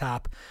light at the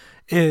top,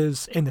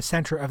 is in the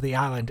center of the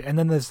island. And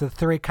then there's the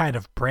three kind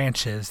of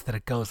branches that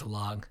it goes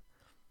along.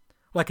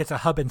 Like it's a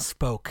hub and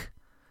spoke.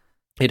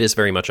 It is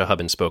very much a hub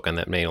and spoke on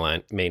that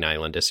main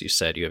island. As you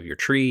said, you have your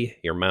tree,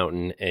 your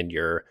mountain, and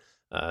your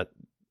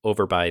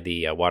over by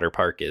the water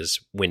park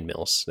is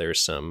windmills.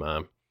 There's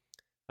some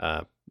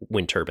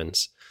wind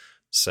turbines.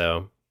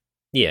 So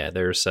yeah,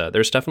 there's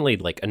definitely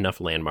like enough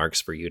landmarks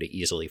for you to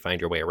easily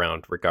find your way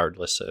around,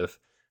 regardless of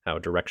how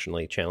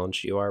directionally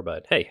challenged you are.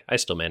 But hey, I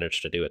still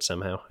managed to do it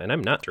somehow, and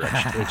I'm not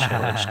directionally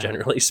challenged,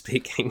 generally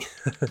speaking.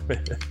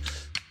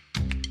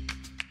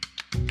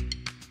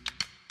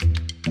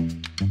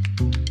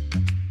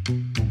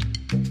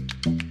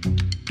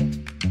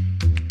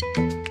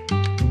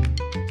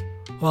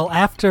 Well,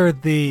 after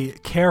the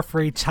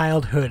carefree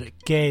childhood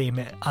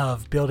game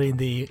of building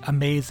the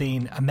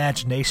amazing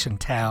imagination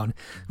town,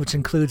 which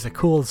includes a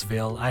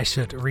Coolsville, I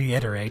should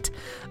reiterate,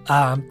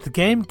 the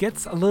game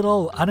gets a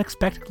little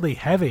unexpectedly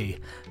heavy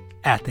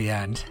at the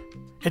end.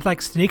 It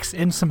like sneaks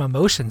in some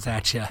emotions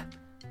at you.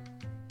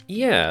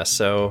 Yeah,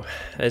 so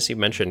as you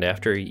mentioned,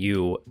 after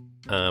you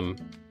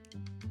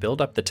build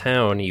up the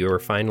town, you're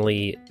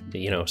finally,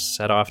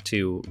 set off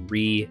to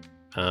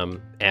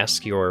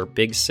ask your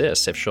big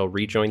sis if she'll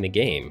rejoin the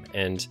game.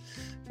 And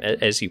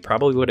as you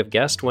probably would have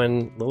guessed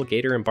when Lil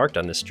Gator embarked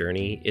on this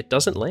journey, it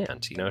doesn't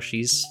land.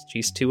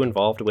 She's too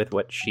involved with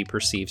what she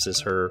perceives as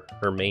her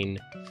main,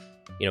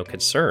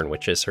 concern,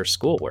 which is her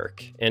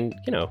schoolwork. And,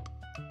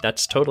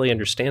 that's totally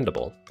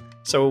understandable.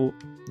 So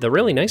the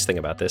really nice thing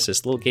about this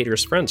is Lil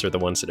Gator's friends are the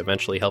ones that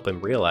eventually help him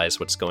realize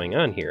what's going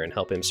on here and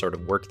help him sort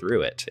of work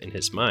through it in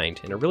his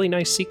mind in a really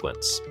nice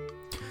sequence.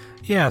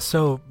 Yeah,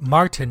 so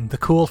Martin, the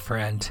cool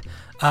friend,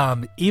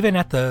 even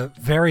at the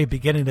very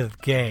beginning of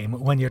the game,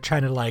 when you're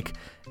trying to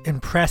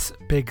impress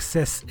Big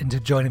Sis into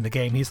joining the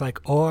game, he's like,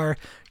 or,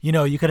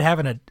 you could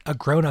have a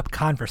grown-up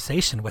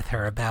conversation with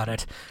her about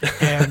it.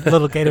 And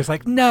Little Gator's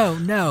like,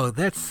 no,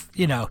 that's,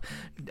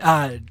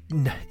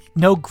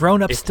 no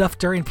grown-up stuff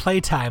during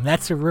playtime.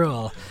 That's a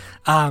rule.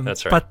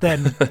 That's right. But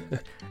then,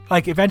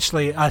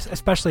 eventually,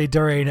 especially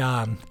during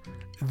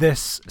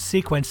this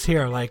sequence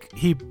here,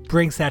 he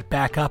brings that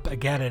back up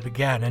again and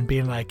again and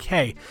being like,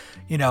 hey,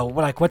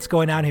 what's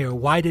going on here?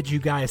 Why did you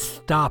guys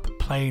stop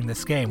playing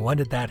this game? When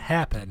did that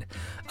happen?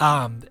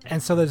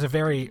 And so there's a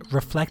very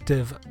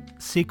reflective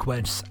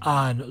sequence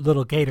on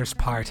Little Gator's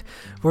part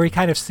where he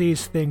kind of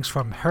sees things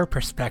from her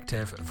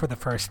perspective for the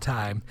first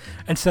time.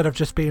 Instead of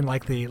just being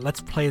like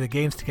let's play the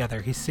games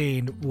together, he's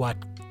seeing what,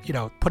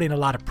 putting a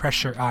lot of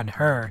pressure on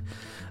her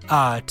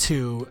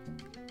to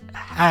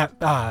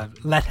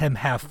let him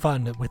have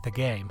fun with the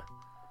game.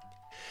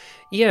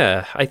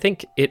 Yeah, I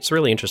think it's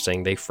really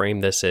interesting. They frame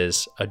this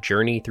as a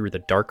journey through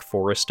the dark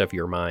forest of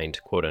your mind,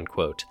 quote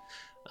unquote,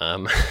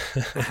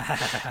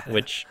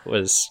 which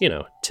was,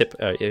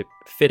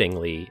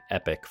 fittingly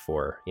epic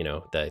for,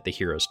 the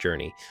hero's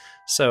journey.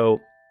 So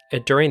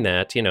during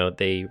that,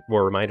 they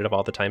were reminded of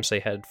all the times they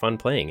had fun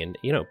playing. And,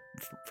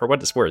 for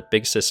what it's worth,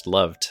 Big Sis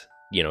loved,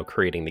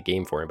 creating the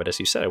game for him. But as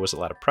you said, it was a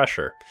lot of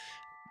pressure.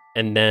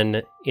 And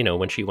then,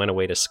 when she went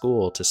away to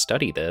school to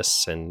study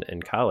this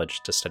and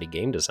college to study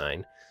game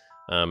design,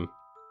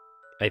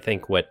 I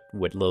think what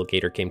Lil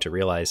Gator came to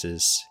realize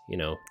is,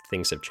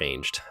 things have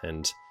changed.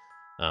 And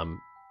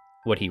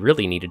what he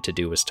really needed to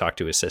do was talk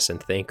to his sis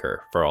and thank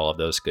her for all of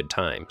those good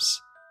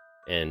times.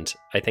 And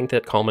I think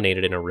that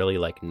culminated in a really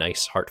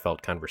nice,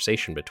 heartfelt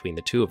conversation between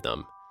the two of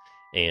them.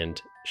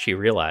 And she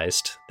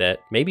realized that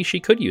maybe she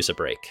could use a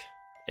break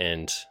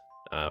and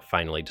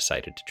finally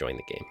decided to join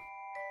the game.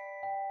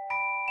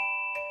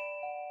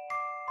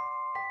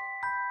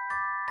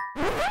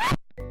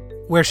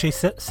 Where she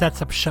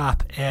sets up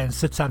shop and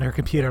sits on her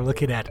computer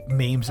looking at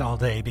memes all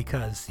day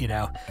because, if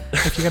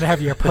you're going to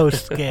have your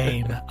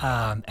post-game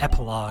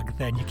epilogue,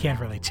 then you can't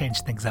really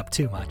change things up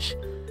too much.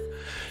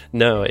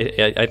 No,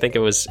 I think it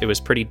was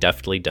pretty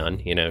deftly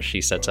done.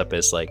 She sets up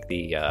as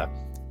the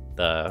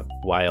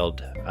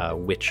wild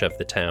witch of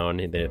the town,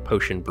 the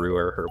potion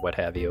brewer or what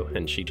have you,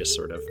 and she just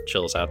sort of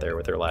chills out there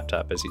with her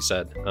laptop, as you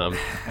said.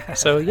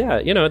 So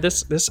yeah,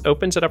 this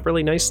opens it up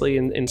really nicely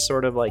and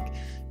sort of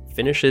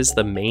finishes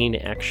the main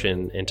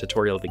action and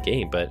tutorial of the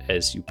game. But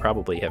as you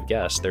probably have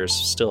guessed, there's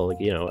still,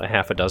 a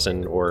half a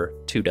dozen or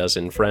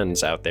 24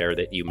 friends out there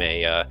that you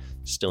may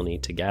still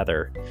need to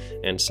gather.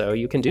 And so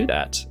you can do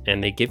that.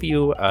 And they give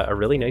you a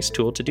really nice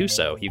tool to do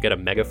so. You get a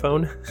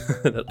megaphone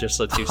that just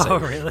lets you say,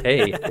 really?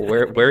 Hey,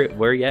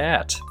 where you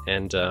at?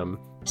 And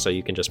so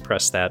you can just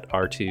press that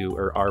R2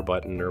 or R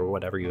button or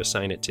whatever you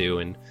assign it to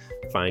and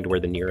find where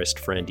the nearest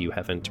friend you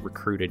haven't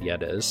recruited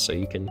yet is, so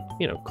you can,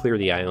 clear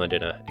the island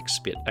in a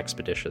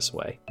expeditious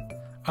way.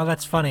 Oh,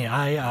 that's funny.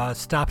 I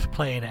stopped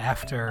playing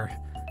after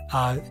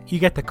you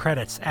get the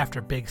credits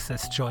after Big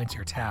Sis joins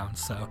your town,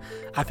 so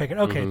I figured,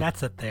 okay,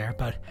 that's it there.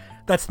 But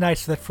that's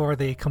nice that for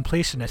the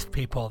completionist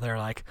people, they're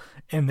like,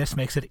 and this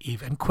makes it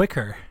even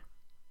quicker.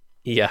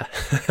 Yeah.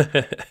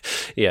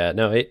 Yeah,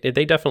 no,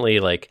 they definitely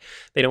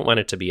they don't want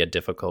it to be a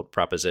difficult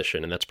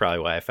proposition. And that's probably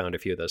why I found a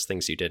few of those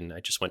things you didn't.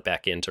 I just went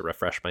back in to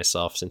refresh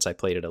myself since I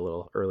played it a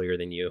little earlier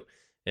than you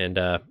and,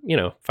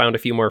 found a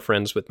few more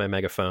friends with my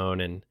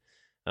megaphone and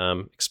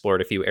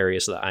explored a few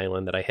areas of the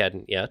island that I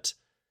hadn't yet.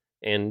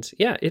 And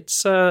yeah,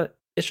 it's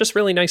just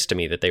really nice to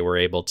me that they were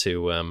able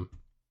to,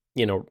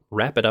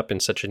 wrap it up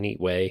in such a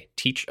neat way,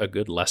 teach a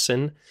good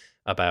lesson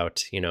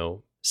about,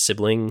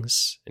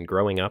 siblings and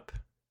growing up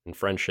and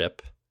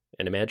friendship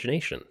and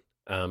imagination,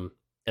 and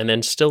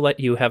then still let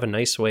you have a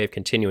nice way of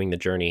continuing the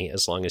journey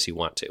as long as you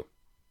want to.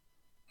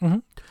 Mm-hmm.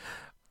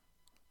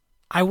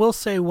 I will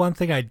say one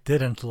thing I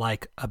didn't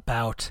like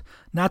about,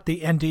 not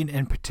the ending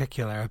in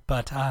particular,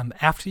 but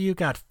after you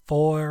got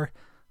 4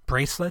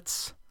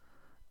 bracelets,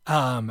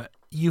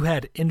 you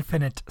had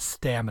infinite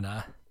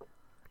stamina,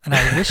 and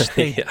I wish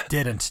they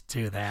didn't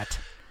do that.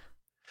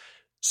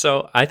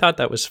 So I thought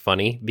that was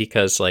funny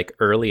because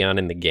early on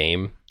in the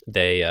game,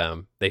 they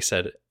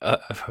said,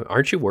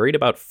 aren't you worried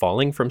about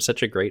falling from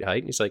such a great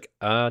height? And he's like,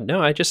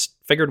 no, I just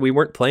figured we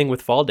weren't playing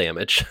with fall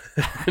damage.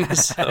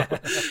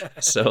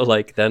 so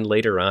then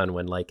later on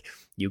when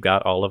you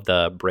got all of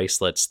the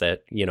bracelets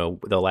that,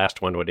 the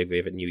last one would have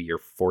given you your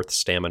 4th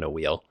stamina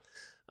wheel.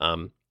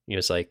 He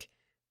was like,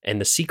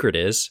 and the secret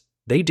is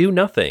they do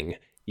nothing.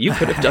 You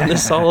could have done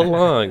this all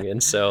along.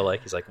 And so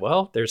like he's like,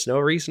 well, there's no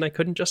reason I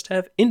couldn't just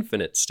have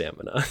infinite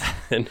stamina.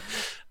 And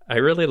I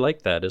really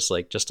like that as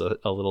like just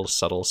a little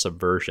subtle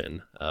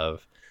subversion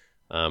of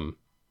the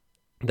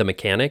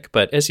mechanic.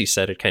 But as you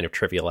said, it kind of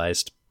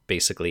trivialized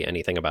basically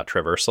anything about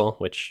traversal,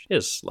 which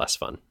is less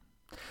fun.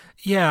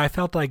 Yeah, I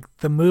felt like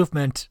the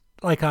movement,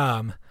 like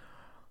the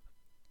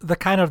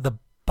kind of the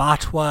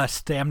Batwa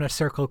stamina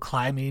circle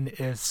climbing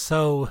is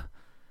so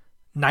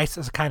nice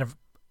as a kind of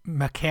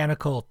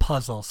mechanical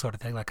puzzle sort of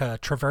thing, like a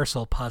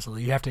traversal puzzle.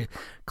 You have to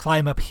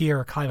climb up here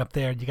or climb up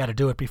there, and you got to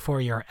do it before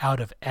you're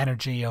out of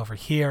energy over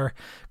here.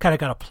 Kind of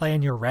got to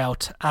plan your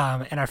route.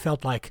 And I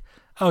felt like,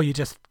 oh, you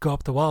just go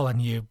up the wall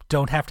and you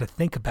don't have to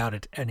think about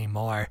it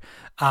anymore.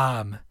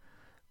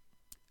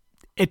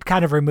 It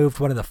kind of removed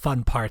one of the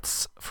fun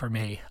parts for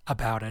me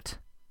about it.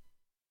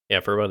 Yeah,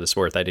 for what it's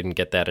worth, I didn't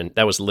get that, and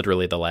that was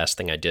literally the last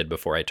thing I did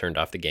before I turned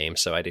off the game,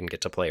 so I didn't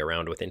get to play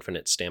around with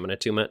infinite stamina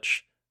too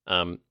much.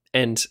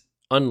 And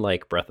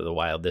unlike Breath of the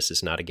Wild, this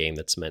is not a game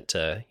that's meant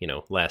to,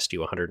 last you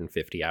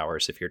 150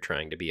 hours if you're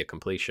trying to be a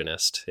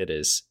completionist. It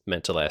is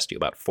meant to last you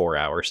about 4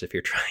 hours if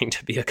you're trying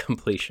to be a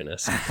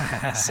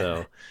completionist.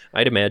 So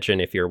I'd imagine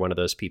if you're one of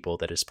those people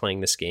that is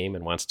playing this game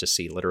and wants to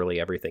see literally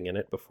everything in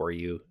it before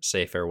you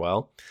say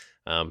farewell,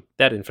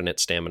 that infinite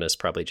stamina is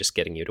probably just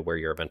getting you to where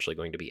you're eventually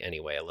going to be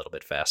anyway, a little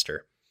bit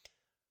faster.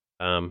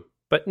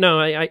 But no,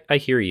 I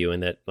hear you in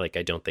that, like,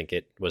 I don't think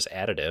it was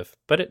additive,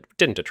 but it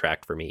didn't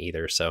detract for me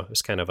either. So it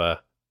was kind of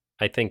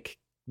I think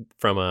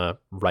from a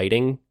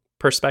writing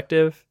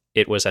perspective,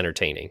 it was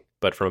entertaining,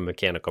 but from a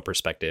mechanical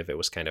perspective, it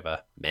was kind of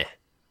a meh.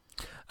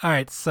 All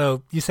right,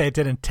 so you say it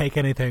didn't take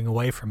anything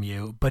away from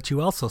you, but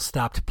you also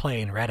stopped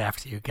playing right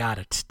after you got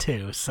it,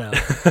 too. So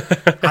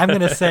I'm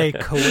going to say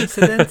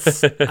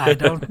coincidence? I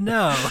don't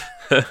know.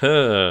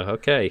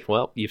 Okay,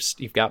 well,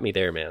 you've got me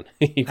there, man.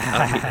 You've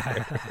got me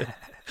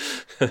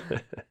there.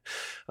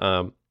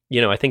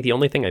 I think the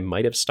only thing I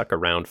might have stuck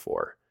around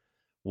for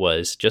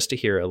was just to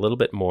hear a little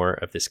bit more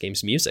of this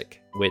game's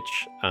music,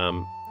 which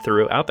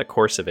throughout the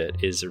course of it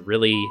is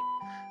really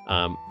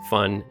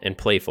fun and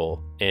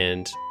playful,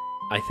 and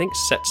I think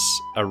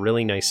sets a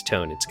really nice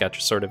tone. It's got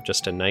sort of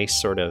just a nice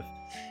sort of,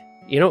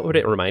 what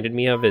it reminded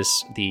me of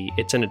is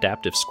it's an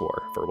adaptive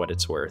score for what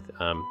it's worth.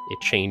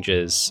 It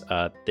changes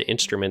the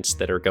instruments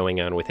that are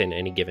going on within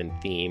any given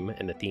theme,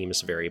 and the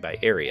themes vary by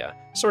area.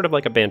 Sort of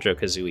like a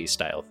Banjo-Kazooie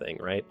style thing,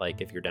 right?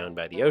 Like if you're down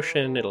by the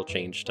ocean, it'll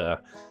change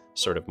to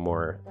sort of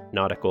more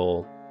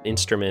nautical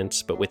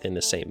instruments, but within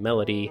the same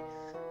melody.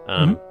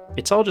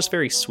 It's all just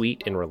very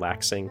sweet and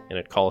relaxing, and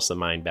it calls the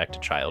mind back to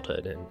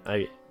childhood. And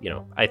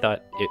I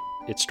thought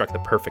it struck the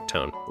perfect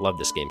tone. Love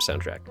this game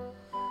soundtrack.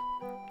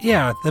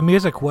 Yeah, the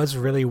music was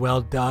really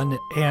well done,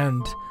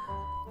 and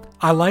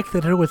I liked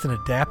that it was an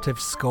adaptive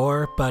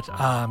score, but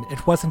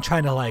it wasn't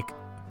trying to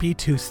be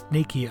too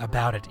sneaky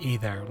about it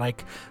either.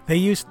 Like, they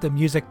used the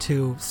music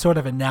to sort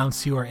of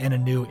announce you are in a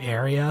new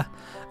area,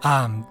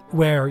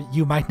 where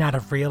you might not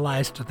have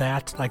realized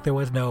that. Like, there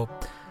was no,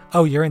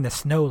 oh, you're in the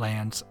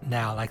snowlands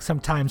now. Like,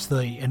 sometimes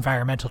the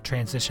environmental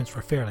transitions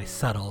were fairly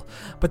subtle,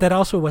 but that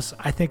also was,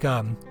 I think,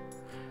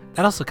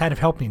 that also kind of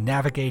helped me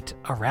navigate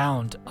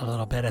around a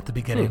little bit at the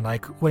beginning.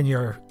 Like, when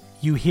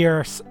you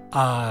hear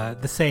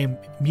the same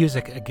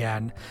music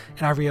again,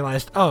 and I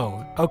realized,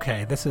 oh,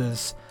 okay, this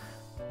is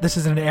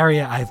an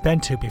area I've been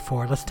to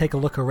before. Let's take a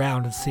look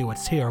around and see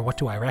what's here. What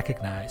do I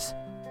recognize?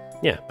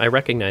 Yeah, I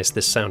recognize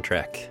this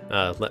soundtrack,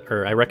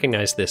 or I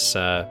recognize this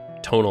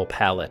tonal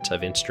palette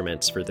of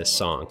instruments for this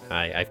song.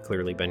 I've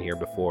clearly been here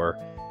before,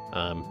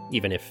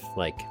 even if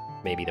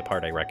maybe the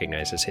part I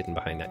recognize is hidden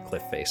behind that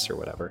cliff face or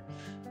whatever.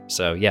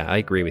 So yeah, I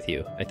agree with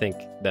you. I think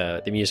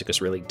the music is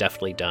really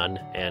deftly done,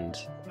 and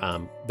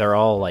they're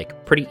all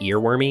pretty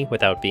earwormy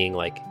without being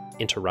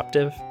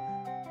interruptive.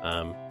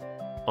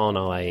 All in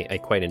all, I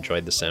quite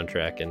enjoyed the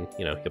soundtrack, and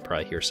you'll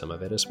probably hear some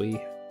of it as we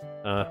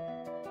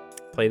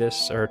play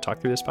this or talk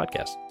through this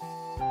podcast.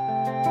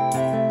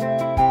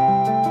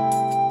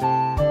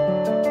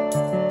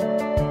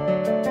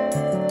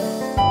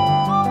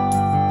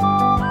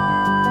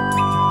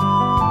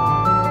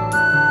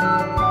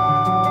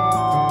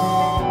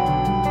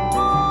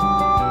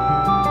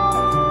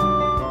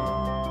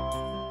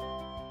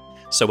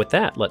 So with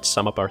that, let's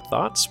sum up our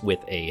thoughts with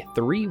a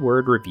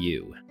 3-word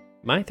review.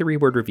 My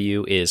 3-word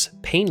review is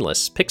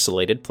Painless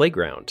Pixelated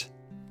Playground.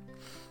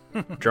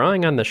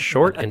 Drawing on the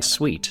short and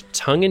sweet,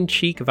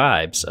 tongue-in-cheek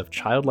vibes of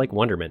childlike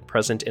wonderment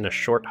present in a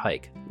short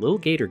hike, Lil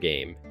Gator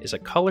Game is a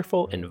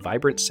colorful and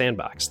vibrant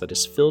sandbox that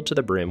is filled to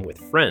the brim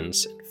with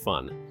friends and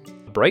fun.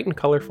 A bright and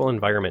colorful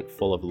environment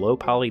full of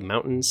low-poly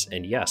mountains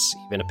and, yes,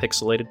 even a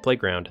pixelated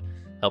playground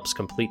helps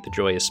complete the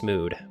joyous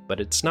mood, but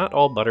it's not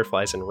all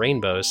butterflies and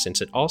rainbows,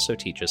 since it also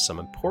teaches some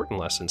important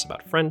lessons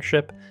about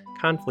friendship,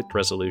 conflict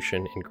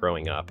resolution, and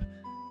growing up.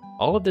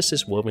 All of this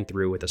is woven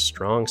through with a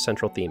strong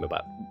central theme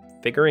about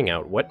figuring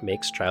out what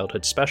makes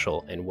childhood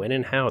special and when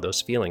and how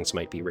those feelings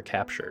might be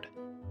recaptured.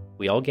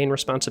 We all gain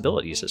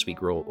responsibilities as we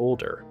grow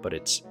older, but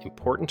it's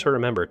important to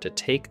remember to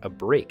take a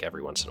break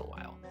every once in a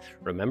while.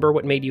 Remember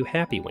what made you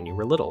happy when you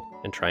were little,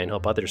 and try and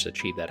help others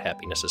achieve that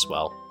happiness as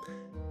well.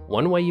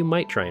 One way you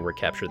might try and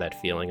recapture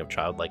that feeling of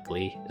childlike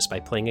glee is by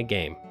playing a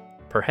game.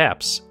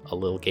 Perhaps a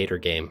Lil Gator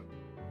Game.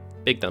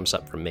 Big thumbs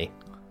up from me.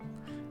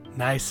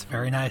 Nice,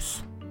 very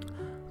nice.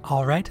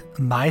 All right,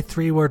 my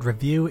 3-word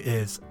review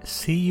is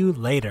see you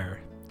later.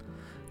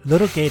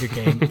 Little Gator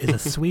Game is a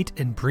sweet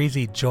and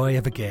breezy joy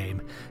of a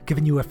game,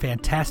 giving you a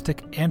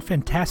fantastic and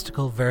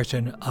fantastical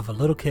version of a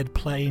little kid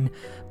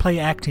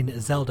play-acting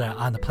Zelda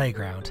on the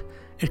playground.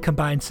 It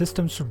combines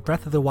systems from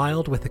Breath of the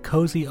Wild with the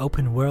cozy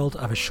open world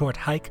of a short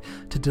hike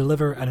to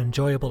deliver an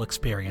enjoyable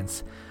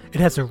experience. It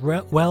has a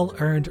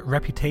well-earned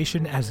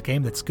reputation as a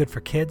game that's good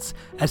for kids,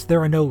 as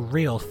there are no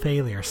real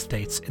failure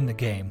states in the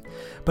game,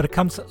 but it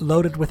comes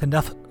loaded with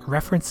enough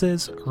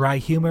references, wry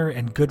humor,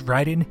 and good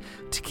writing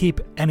to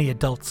keep any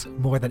adults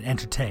more than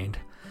entertained.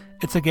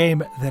 It's a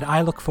game that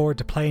I look forward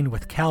to playing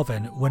with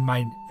Calvin when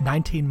my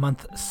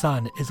 19-month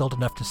son is old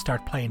enough to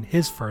start playing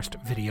his first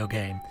video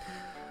game.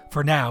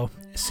 For now,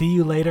 see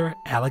you later,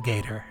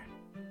 alligator.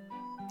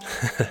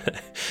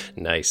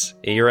 Nice.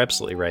 You're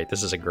absolutely right.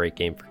 This is a great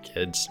game for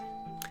kids.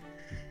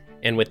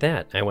 And with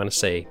that, I want to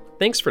say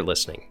thanks for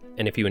listening.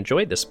 And if you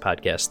enjoyed this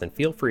podcast, then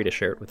feel free to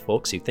share it with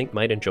folks you think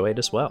might enjoy it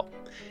as well.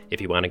 If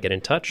you want to get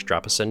in touch,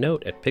 drop us a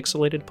note at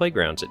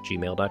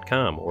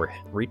pixelatedplaygrounds@gmail.com or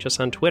reach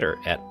us on Twitter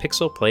at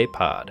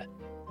pixelplaypod.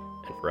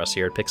 And for us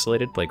here at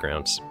Pixelated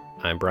Playgrounds,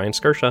 I'm Brian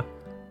Skirsha.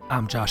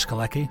 I'm Josh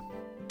Galecki.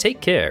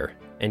 Take care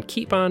and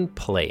keep on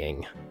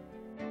playing.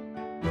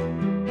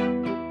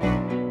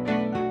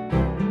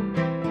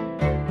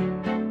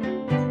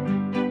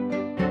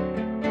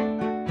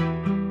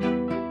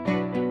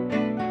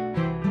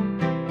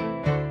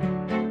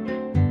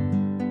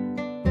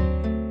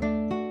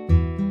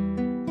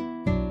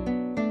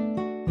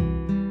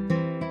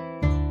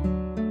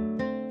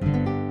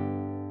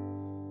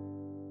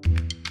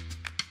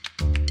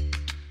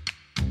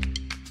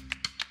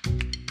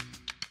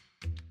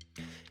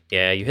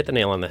 Yeah, you hit the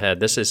nail on the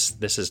head. This is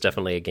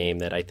definitely a game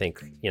that I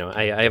think,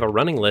 I have a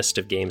running list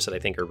of games that I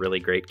think are really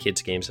great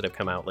kids games that have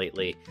come out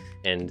lately,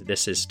 and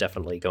this is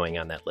definitely going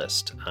on that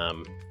list.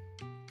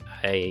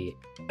 I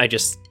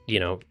just,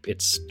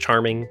 it's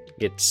charming,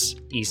 it's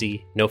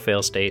easy, no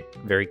fail state,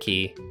 very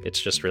key.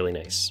 It's just really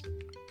nice.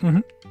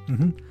 Mm-hmm.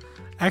 Mm-hmm.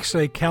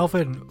 Actually,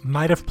 Calvin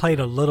might have played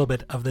a little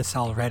bit of this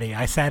already.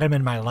 I sat him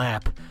in my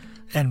lap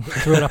and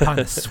threw it up on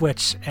the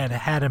Switch and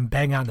had him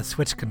bang on the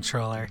Switch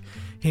controller.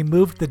 He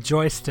moved the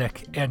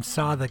joystick and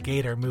saw the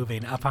gator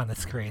moving up on the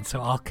screen,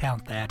 so I'll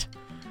count that.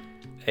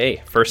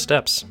 Hey, first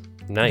steps.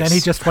 Nice. Then he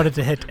just wanted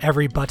to hit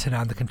every button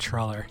on the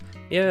controller.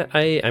 Yeah,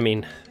 I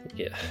mean,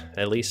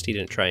 at least he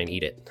didn't try and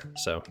eat it.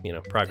 So,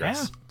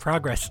 progress. Yeah,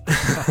 progress.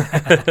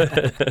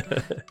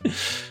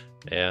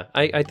 Yeah,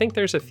 I think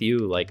there's a few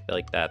like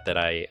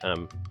that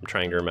I'm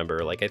trying to remember.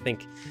 Like, I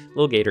think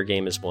Lil Gator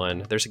Game is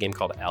one. There's a game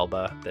called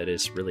Alba that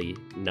is really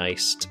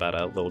nice. It's about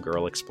a little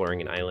girl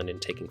exploring an island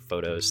and taking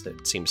photos.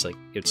 That seems like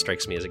it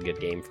strikes me as a good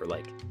game for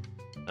like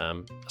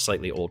a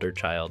slightly older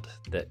child.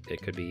 That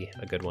it could be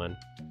a good one.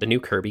 The new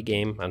Kirby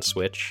game on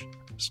Switch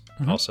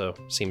also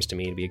seems to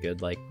me to be a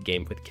good like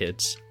game with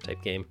kids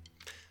type game.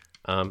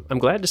 I'm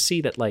glad to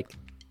see that like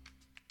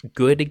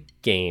good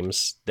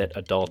games that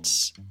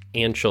adults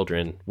and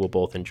children will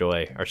both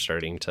enjoy are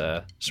starting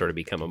to sort of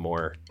become a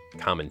more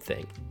common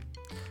thing,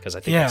 because I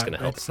think that's going to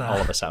help all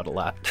of us out a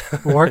lot.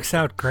 Works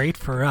out great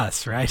for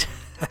us, right?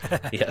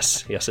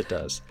 Yes, it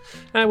does.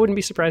 I wouldn't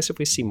be surprised if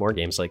we see more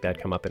games like that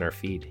come up in our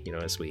feed,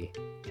 as we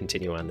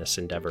continue on this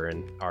endeavor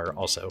and are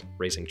also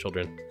raising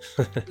children.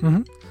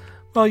 Mm-hmm.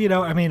 Well,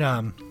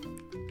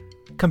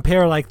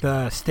 compare like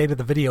the state of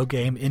the video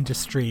game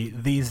industry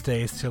these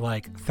days to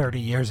like 30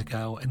 years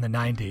ago in the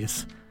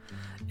 90s,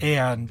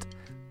 and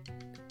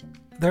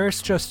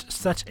there's just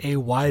such a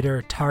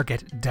wider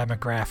target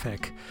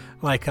demographic.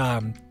 Like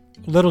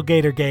Little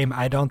Gator Game,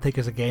 I don't think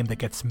is a game that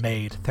gets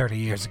made 30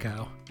 years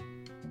ago.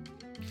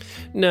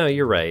 No,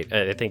 you're right.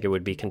 I think it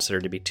would be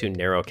considered to be too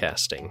narrow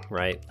casting,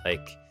 right?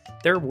 Like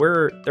there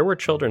were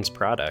children's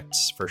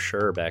products for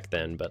sure back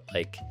then, but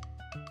like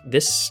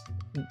this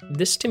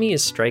to me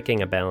is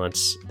striking a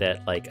balance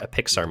that like a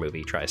Pixar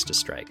movie tries to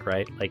strike,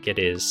 right? Like it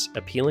is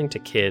appealing to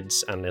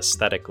kids on an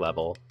aesthetic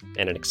level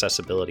and an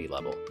accessibility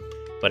level,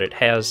 but it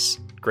has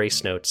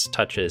grace notes,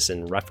 touches,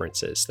 and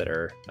references that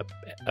are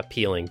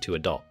appealing to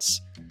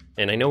adults.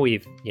 And I know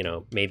we've,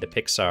 made the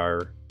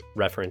Pixar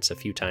reference a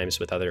few times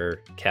with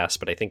other casts,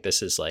 but I think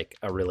this is like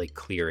a really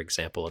clear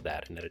example of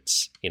that, and that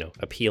it's,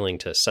 appealing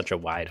to such a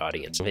wide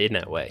audience in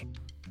that way.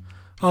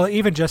 Well,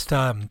 even just,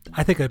 I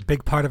think a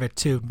big part of it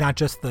too, not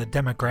just the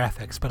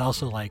demographics, but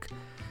also like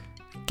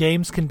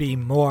games can be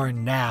more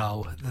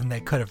now than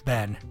they could have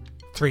been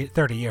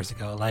 30 years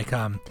ago. Like,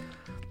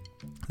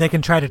 they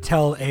can try to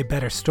tell a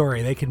better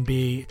story. They can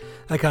be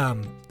like,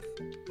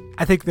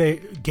 I think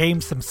the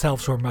games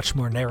themselves were much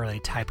more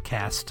narrowly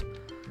typecast,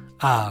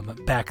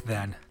 back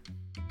then.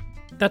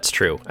 That's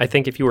true. I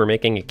think if you were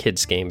making a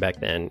kids game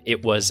back then,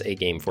 it was a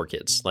game for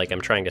kids. Like,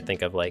 I'm trying to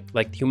think of like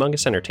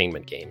humongous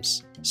entertainment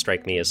games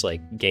strike me as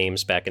like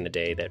games back in the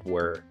day that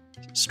were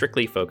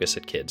strictly focused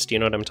at kids. Do you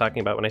know what I'm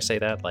talking about when I say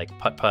that? Like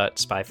Putt Putt,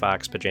 Spy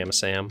Fox, Pajama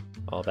Sam,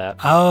 all that.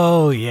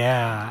 Oh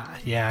yeah,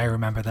 I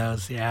remember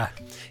those. Yeah.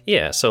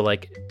 So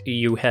like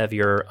you have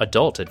your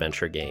adult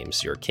adventure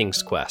games, your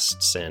King's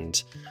Quests,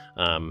 and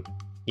help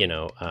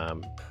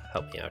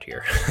me out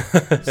here.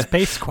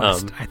 Space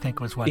Quest, I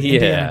think, was what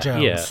Indiana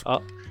Jones.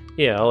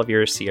 All of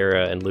your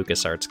Sierra and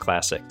LucasArts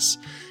classics,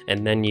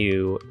 and then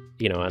you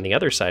on the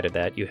other side of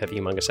that, you have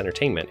Humongous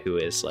Entertainment, who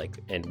is like,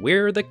 and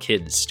we're the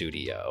kids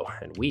studio,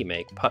 and we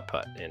make Putt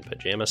Putt and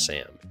Pajama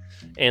Sam,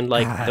 and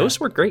like those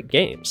were great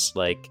games.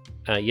 Like,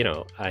 as a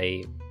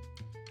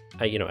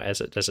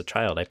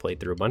child, I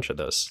played through a bunch of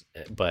those,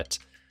 but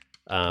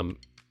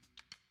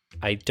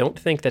I don't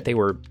think that they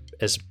were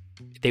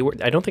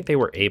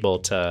able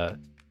to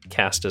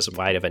cast as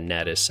wide of a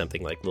net as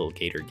something like Lil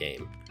Gator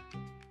Game.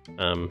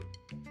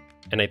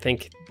 And I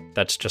think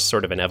that's just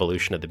sort of an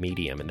evolution of the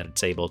medium, and that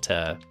it's able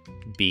to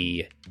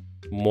be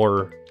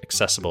more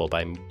accessible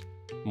by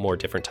more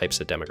different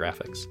types of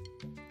demographics.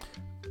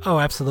 Oh,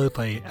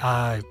 absolutely.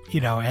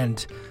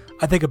 And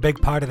I think a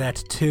big part of that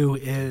too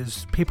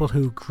is people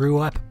who grew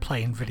up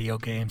playing video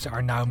games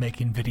are now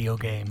making video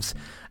games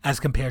as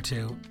compared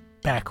to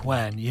back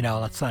when,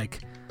 it's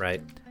like,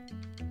 right.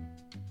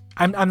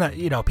 I'm not,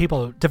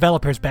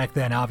 developers back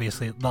then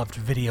obviously loved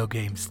video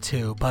games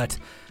too, but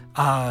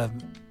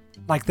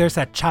like there's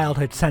that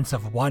childhood sense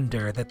of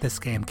wonder that this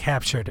game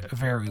captured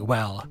very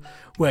well,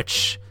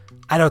 which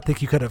I don't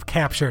think you could have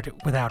captured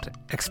without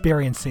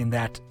experiencing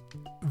that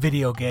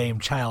video game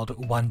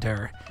child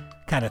wonder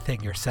kind of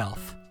thing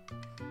yourself.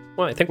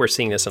 Well, I think we're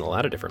seeing this in a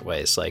lot of different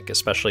ways, like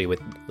especially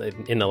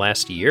in the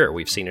last year,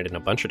 we've seen it in a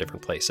bunch of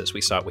different places.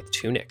 We saw it with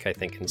Tunic, I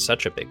think, in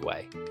such a big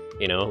way,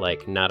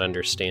 like not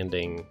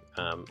understanding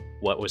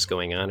what was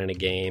going on in a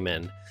game,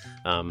 and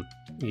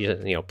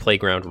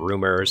playground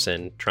rumors,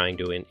 and trying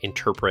to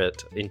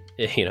interpret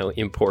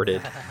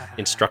imported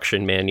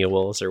instruction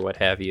manuals or what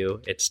have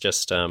you. It's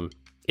just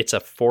it's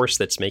a force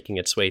that's making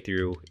its way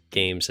through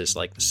games, is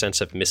like the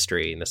sense of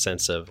mystery and the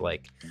sense of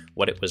like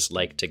what it was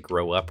like to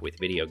grow up with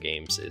video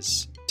games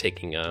is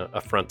taking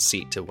a front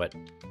seat to what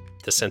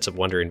the sense of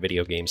wonder in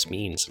video games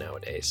means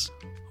nowadays.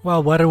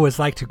 Well, what it was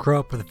like to grow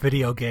up with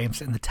video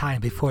games in the time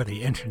before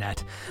the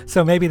internet.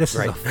 So maybe this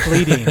is a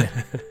fleeting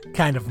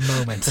kind of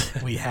moment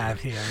we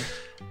have here.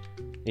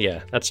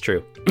 Yeah, that's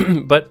true.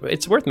 But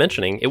it's worth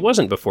mentioning, it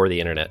wasn't before the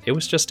internet. It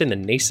was just in the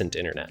nascent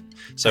internet.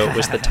 So it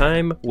was the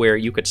time where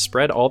you could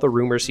spread all the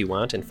rumors you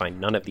want and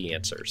find none of the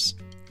answers.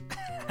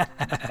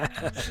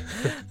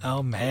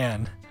 Oh,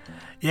 man.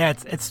 Yeah,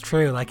 it's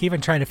true. Like, even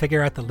trying to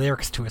figure out the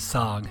lyrics to a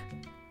song.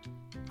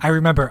 I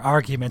remember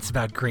arguments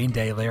about Green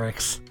Day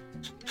lyrics.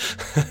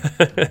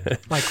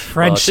 Like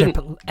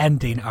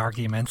friendship-ending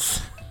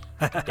arguments.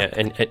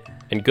 Yeah,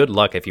 and good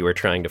luck if you were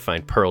trying to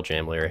find Pearl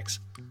Jam lyrics.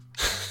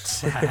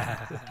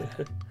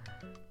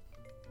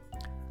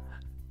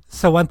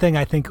 So one thing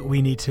I think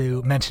we need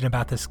to mention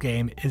about this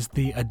game is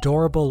the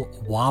adorable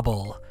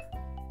wobble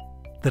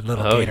that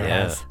Little Gator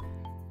has.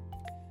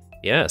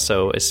 Yeah,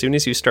 so as soon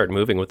as you start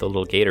moving with the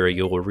Little Gator,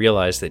 you will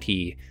realize that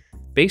he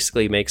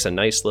basically makes a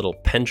nice little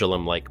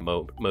pendulum-like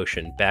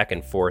motion back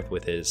and forth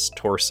with his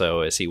torso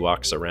as he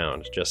walks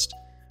around. Just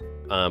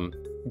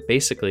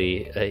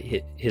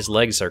basically, his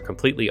legs are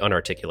completely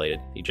unarticulated.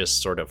 He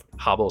just sort of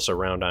hobbles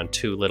around on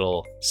two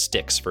little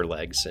sticks for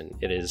legs, and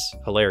it is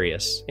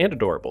hilarious and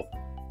adorable.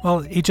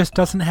 Well, he just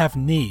doesn't have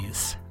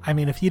knees. I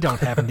mean, if you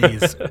don't have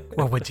knees,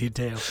 what would you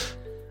do?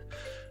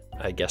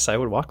 I guess I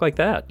would walk like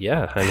that.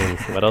 Yeah, I mean,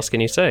 what else can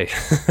you say?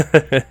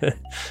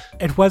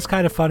 It was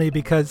kind of funny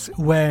because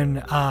when,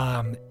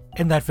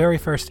 in that very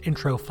first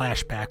intro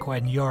flashback,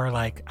 when you're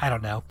like, I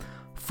don't know,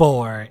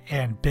 4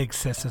 and Big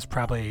Sis is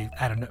probably,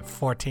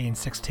 14,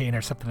 16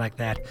 or something like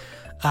that,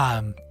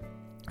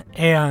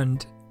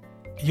 and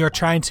you're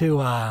trying to,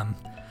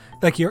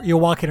 like you're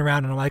walking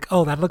around and I'm like,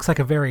 oh, that looks like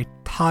a very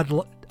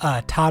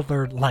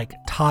toddler-like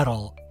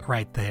toddle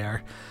right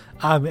there.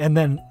 And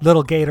then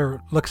Little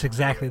Gator looks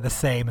exactly the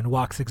same and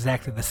walks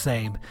exactly the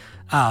same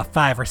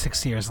 5 or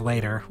 6 years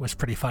later. Was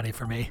pretty funny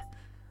for me.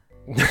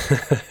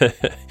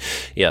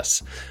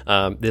 Yes.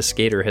 This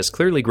Gator has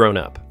clearly grown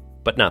up,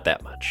 but not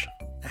that much.